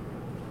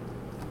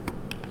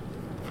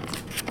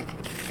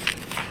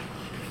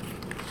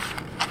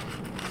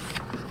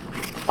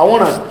 I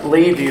want to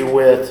leave you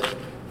with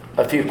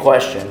a few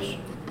questions.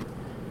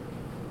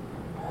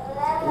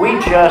 We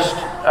just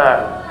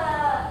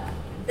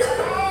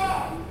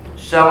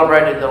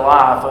celebrated the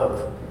life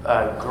of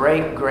a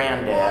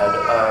great-granddad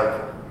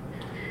of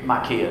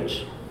my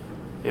kids.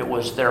 It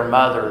was their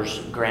mother's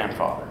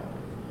grandfather.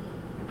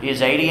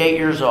 He's 88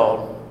 years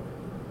old,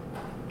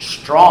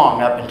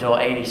 strong up until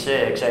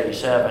 86,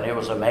 87. It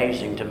was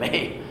amazing to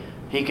me.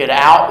 He could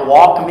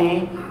outwalk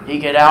me. He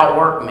could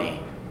outwork me.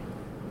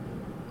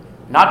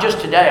 Not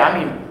just today,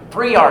 I mean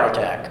pre-heart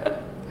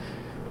attack.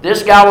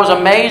 This guy was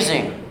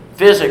amazing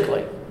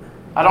physically.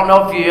 I don't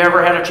know if you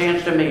ever had a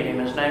chance to meet him.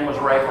 His name was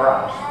Ray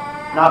Price.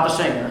 Not the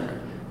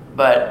singer,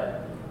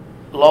 but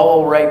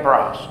Lowell Ray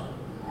Price.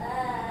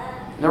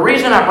 And the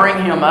reason I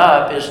bring him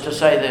up is to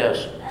say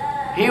this.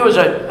 He was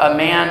a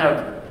man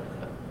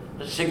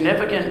of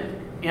significant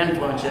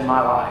influence in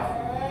my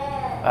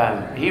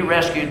life. He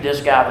rescued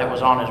this guy that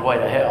was on his way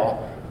to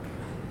hell.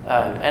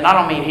 And I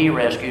don't mean he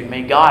rescued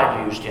me.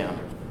 God used him.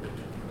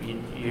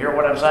 You hear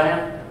what I'm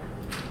saying?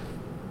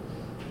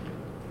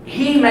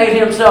 He made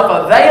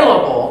himself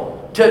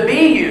available to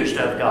be used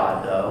of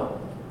God, though.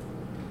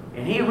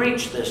 And he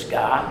reached this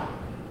guy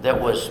that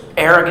was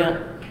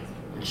arrogant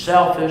and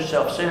selfish,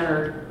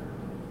 self-centered,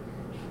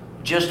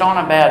 just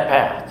on a bad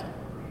path.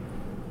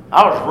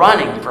 I was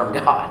running from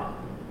God.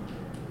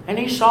 And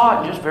he saw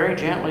it and just very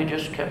gently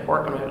just kept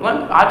working with it.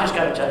 I just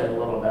got to tell you a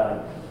little about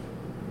it.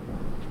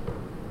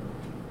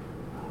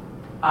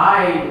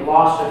 I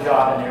lost a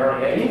job in the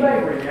early 80s.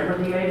 Anybody remember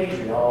the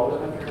 80s? You all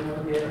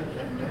remember the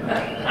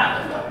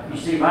 80s? You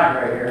see my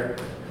gray hair.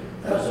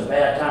 That was some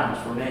bad times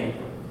for me.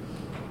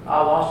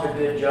 I lost a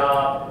good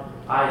job.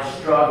 I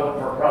struggled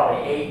for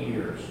probably 8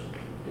 years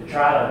to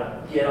try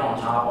to get on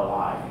top of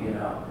life,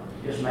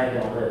 just making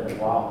a living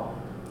while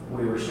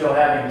we were still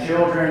having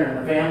children and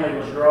the family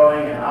was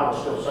growing and I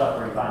was still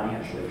suffering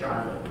financially,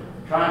 trying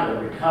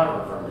to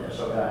recover from this,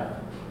 okay?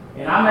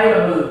 And I made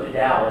a move to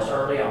Dallas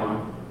early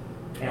on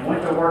and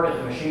went to work at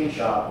the machine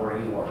shop where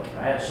he worked.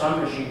 I had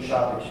some machine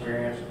shop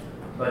experience,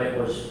 but it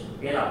was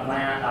in a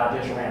plant. I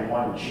just ran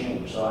one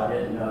machine, so I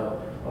didn't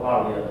know a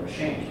lot of the other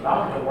machines. But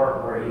I went to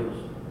work where he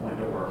went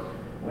to work.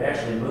 We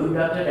actually moved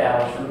up to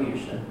Dallas from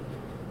Houston,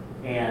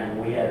 and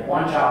we had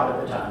one child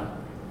at the time.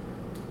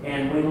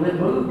 And we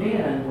moved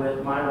in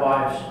with my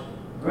wife's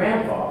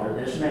grandfather,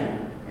 this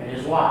man, and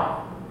his wife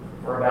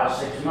for about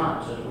 6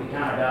 months as we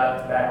kind of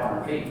got back on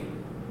our feet.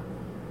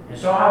 And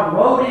so I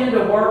rode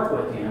into work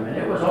with him, and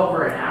it was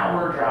over an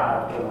hour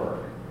drive to work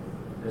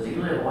because he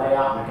lived way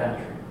out in the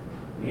country.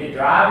 He'd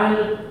drive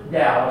into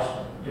Dallas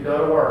to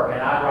go to work,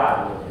 and I'd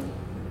ride with him.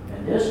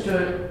 And this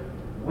took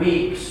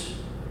weeks.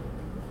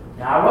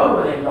 Now, I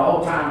rode with him the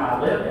whole time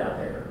I lived out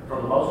there. For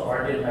the most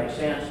part, it didn't make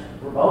sense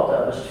for both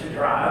of us to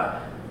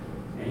drive,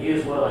 and he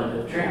was willing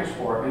to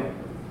transport me.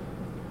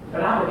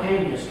 But I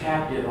became his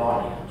captive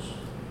audience.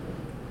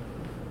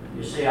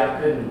 You see,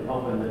 I couldn't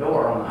open the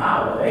door on the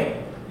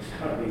highway. It's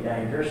going to be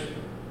dangerous.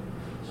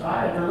 So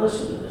I had to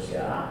listen to this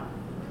guy.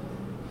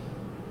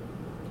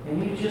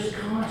 And he just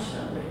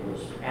constantly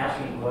was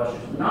asking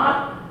questions.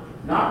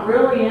 Not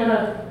really in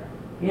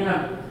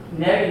a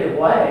negative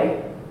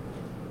way.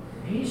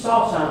 He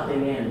saw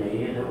something in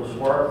me that was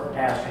worth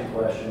asking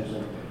questions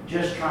and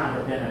just trying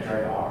to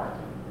penetrate a heart.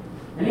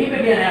 And he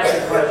began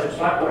asking questions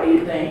like, what do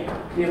you think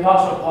the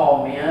Apostle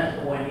Paul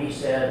meant when he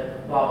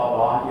said blah,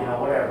 blah, blah,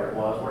 whatever it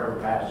was, whatever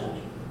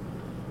passage.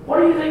 What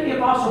do you think the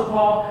Apostle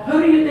Paul,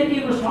 who do you think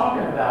he was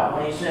talking about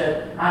when he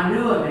said, I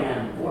knew a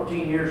man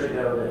 14 years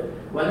ago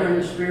Whether in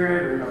the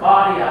spirit or in the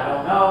body, I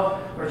don't know.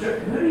 Or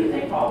who do you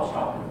think Paul was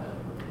talking about?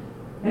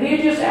 And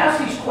he'd just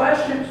ask these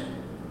questions,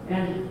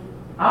 and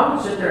I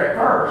would sit there at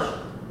first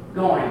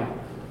going,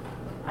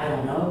 I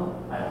don't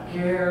know, I don't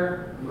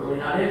care, I'm really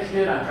not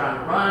interested, I'm trying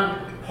to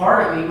run.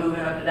 Part of me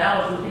moving up to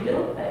Dallas was to get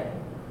away.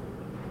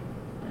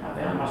 And I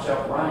found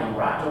myself running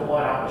right to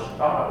what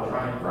thought I was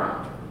running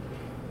from.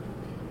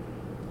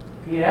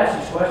 He asked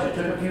these questions.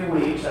 It took a few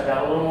weeks. I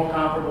got a little more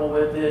comfortable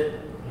with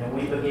it, and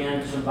we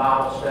began some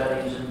Bible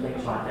studies and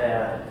things like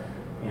that.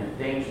 And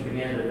things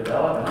began to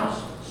develop, and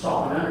I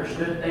saw and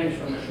understood things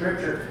from the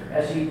Scripture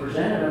as he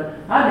presented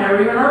them I'd never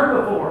even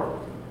heard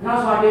before. And I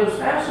was like, it was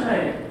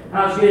fascinating. And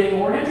I was getting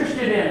more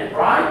interested in it,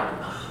 right?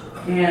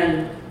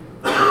 And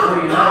before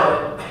you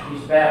know it,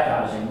 he's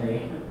baptizing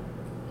me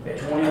at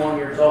 21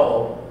 years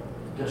old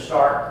to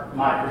start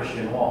my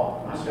Christian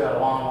walk. I still had a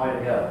long way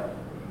to go.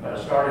 But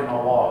I started my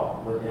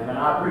walk with him, and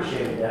I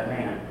appreciated that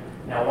man.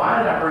 Now, why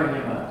did I bring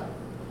him up?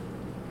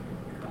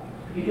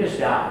 He just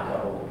died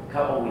a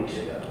couple weeks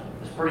ago.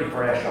 It's pretty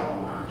fresh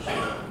on my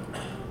mind.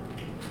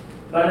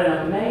 But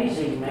an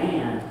amazing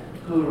man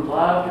who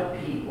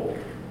loved people.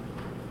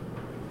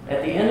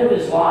 At the end of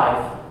his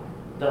life,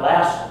 the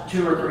last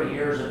 2 or 3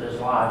 years of his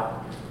life,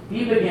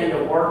 he began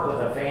to work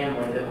with a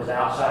family that was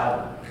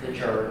outside the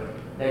church.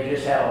 They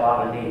just had a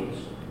lot of needs,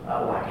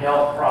 like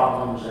health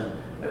problems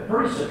and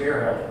pretty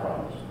severe health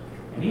problems.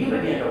 And he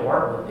began to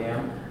work with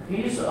them.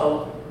 He's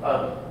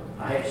I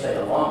hate to say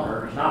a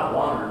loner. He's not a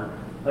loner,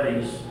 but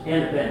he's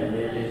independent.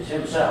 It's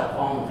himself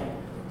only.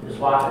 His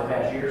wife had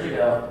passed years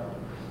ago,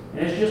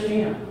 and it's just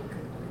him.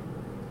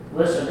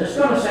 Listen, this is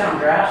going to sound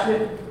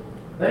drastic,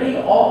 but he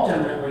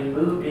ultimately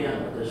moved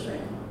in with this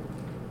family.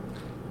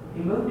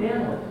 He moved in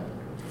with them.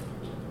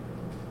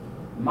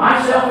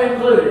 Myself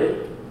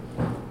included,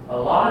 a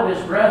lot of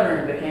his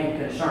brethren became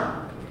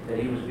concerned that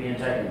he was being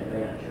taken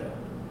advantage of.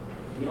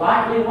 He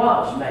likely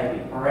was,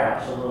 maybe,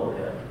 perhaps, a little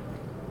bit.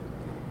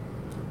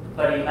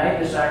 But he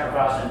made the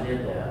sacrifice and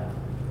did that.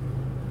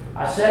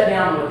 I sat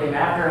down with him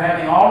after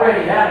having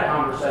already had a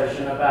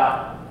conversation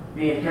about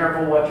being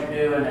careful what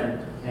you're doing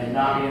and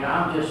not being,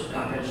 I'm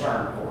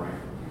concerned for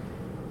him.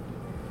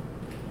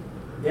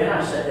 Then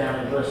I sat down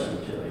and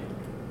listened to him.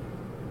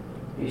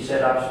 He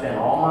said, I've spent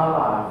all my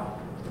life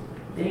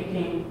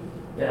thinking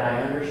that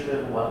I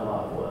understood what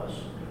love was.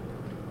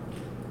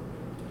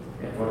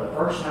 And for the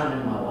first time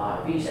in my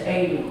life, he's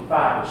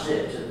 85 or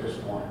 6 at this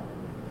point.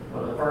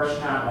 For the first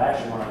time,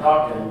 actually when I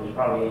talked to him, he was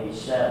probably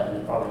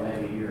 87, probably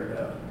maybe a year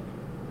ago.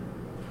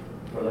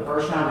 For the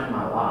first time in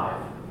my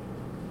life,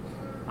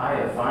 I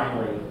have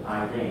finally,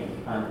 I think,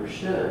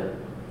 understood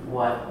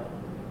what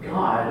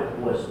God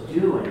was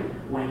doing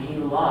when he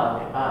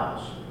loved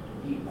us.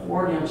 He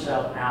poured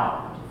himself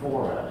out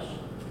for us.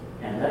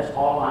 And that's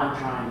all I'm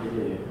trying to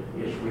do,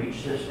 is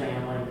reach this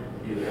family,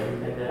 do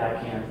everything that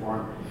I can for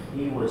them.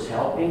 He was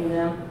helping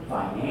them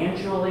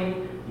financially.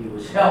 He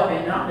was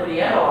helping, not that he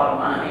had a lot of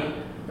money,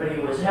 but he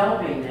was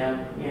helping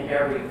them in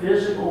every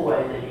physical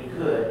way that he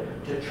could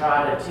to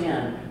try to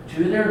tend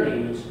to their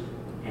needs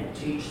and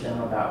teach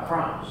them about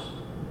Christ.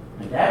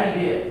 And that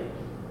he did.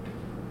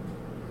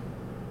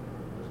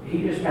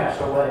 He just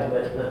passed away,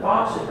 but the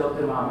thoughts that go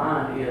through my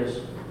mind is,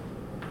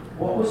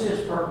 what was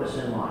his purpose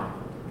in life?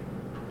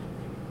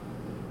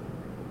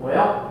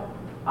 Well,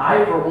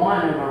 I, for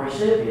one, am a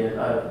recipient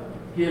of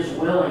his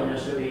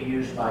willingness to be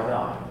used by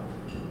God.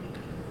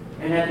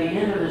 And at the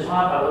end of his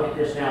life, I look at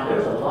this now,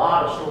 there's a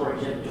lot of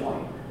stories in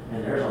between,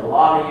 and there's a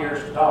lot of years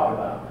to talk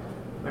about.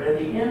 But at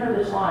the end of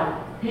his life,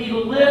 he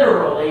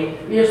literally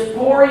is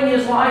pouring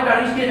his life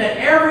out. He's giving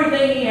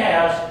everything he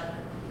has,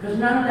 because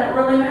none of that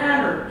really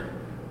mattered.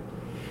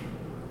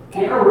 He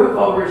had a roof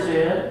over his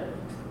head,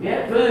 he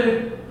had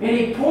food, and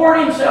he poured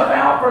himself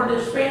out for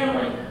this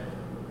family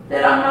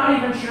that I'm not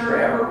even sure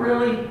ever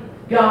really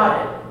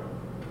got it,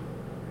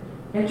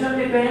 and took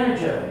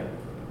advantage of it.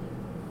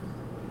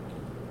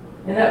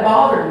 And that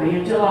bothered me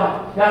until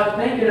I got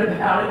to thinking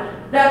about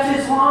it. That's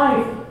his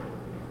life.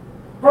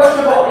 First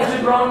of all, he's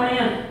a grown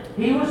man.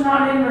 He was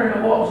not ignorant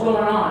of what was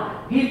going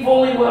on. He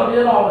fully well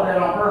did all of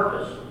that on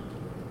purpose.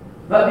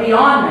 But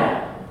beyond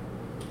that,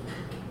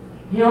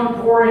 him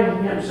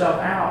pouring himself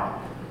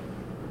out,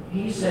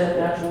 he said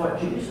that's what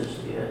Jesus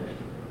did.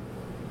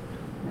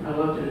 And I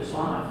looked at his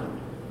life, and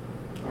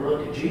I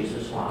looked at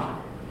Jesus' life,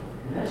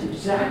 and that's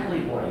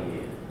exactly what he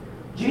did.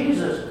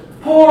 Jesus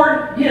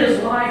poured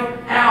his life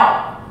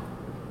out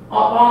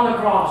upon the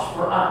cross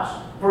for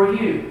us, for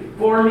you,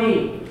 for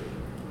me.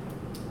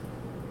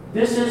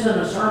 This isn't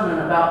a sermon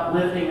about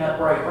lifting up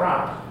Ray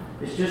Price.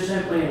 It's just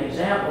simply an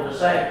example to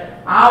say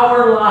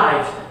our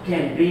lives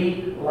can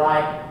be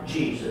like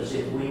Jesus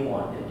if we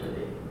want them to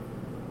be.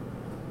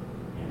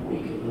 And we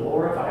can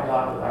glorify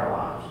God with our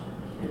lives.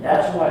 And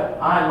that's what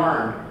I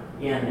learned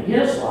in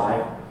his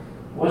life,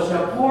 was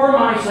to pour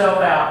myself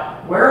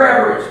out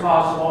wherever it's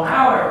possible,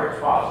 however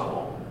it's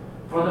possible,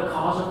 for the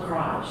cause of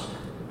Christ.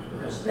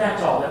 Because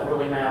that's all that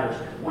really matters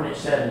when it's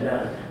said and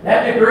done.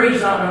 That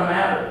degree's not going to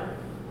matter.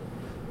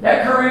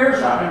 That career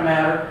is not going to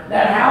matter.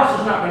 That house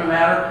is not going to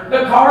matter.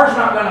 The car is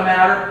not going to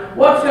matter.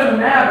 What's going to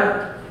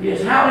matter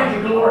is how did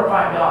you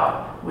glorify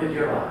God with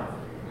your life?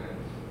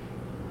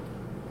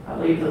 I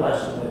leave the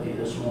lesson with you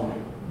this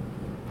morning.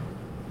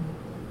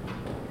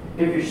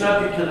 If you're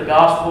subject to the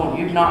gospel and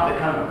you've not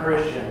become a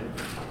Christian,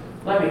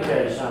 let me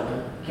tell you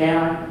something. Can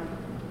I?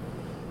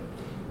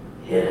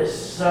 It is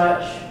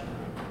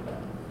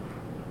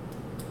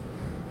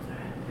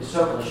it's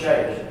so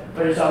cliche,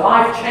 but it's a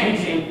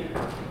life-changing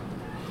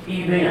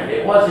event.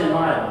 It was in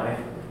my life.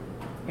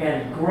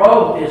 And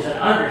growth is an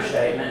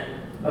understatement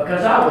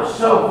because I was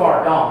so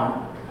far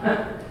gone.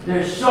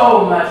 There's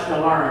so much to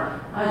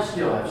learn. I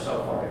still have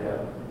so far to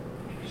go.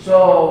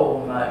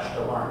 So much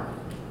to learn.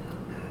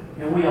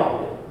 And we all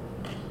do.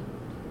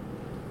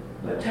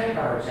 But take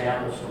our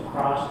examples from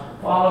Christ.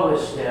 Follow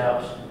His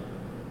steps.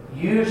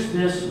 Use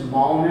this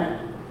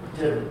moment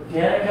to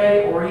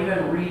dedicate or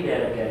even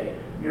rededicate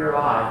your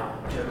life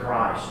to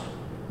Christ.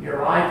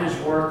 Your life is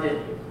worth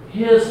it.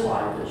 His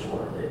life is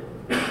worth it.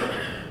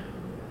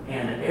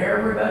 And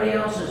everybody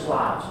else's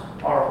lives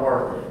are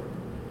worth it.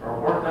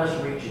 Or worth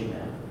us reaching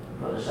them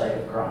for the sake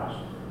of Christ.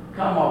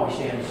 Come while we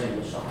stand and sing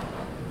the song.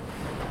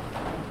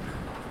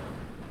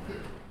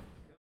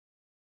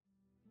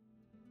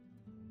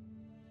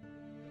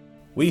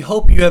 We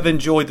hope you have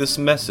enjoyed this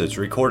message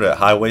recorded at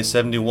Highway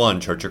 71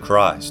 Church of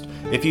Christ.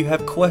 If you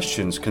have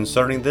questions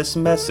concerning this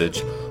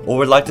message or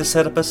would like to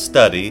set up a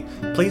study,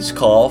 please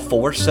call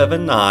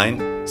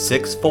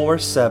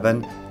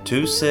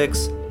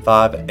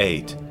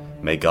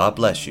 479-647-2658. May God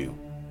bless you.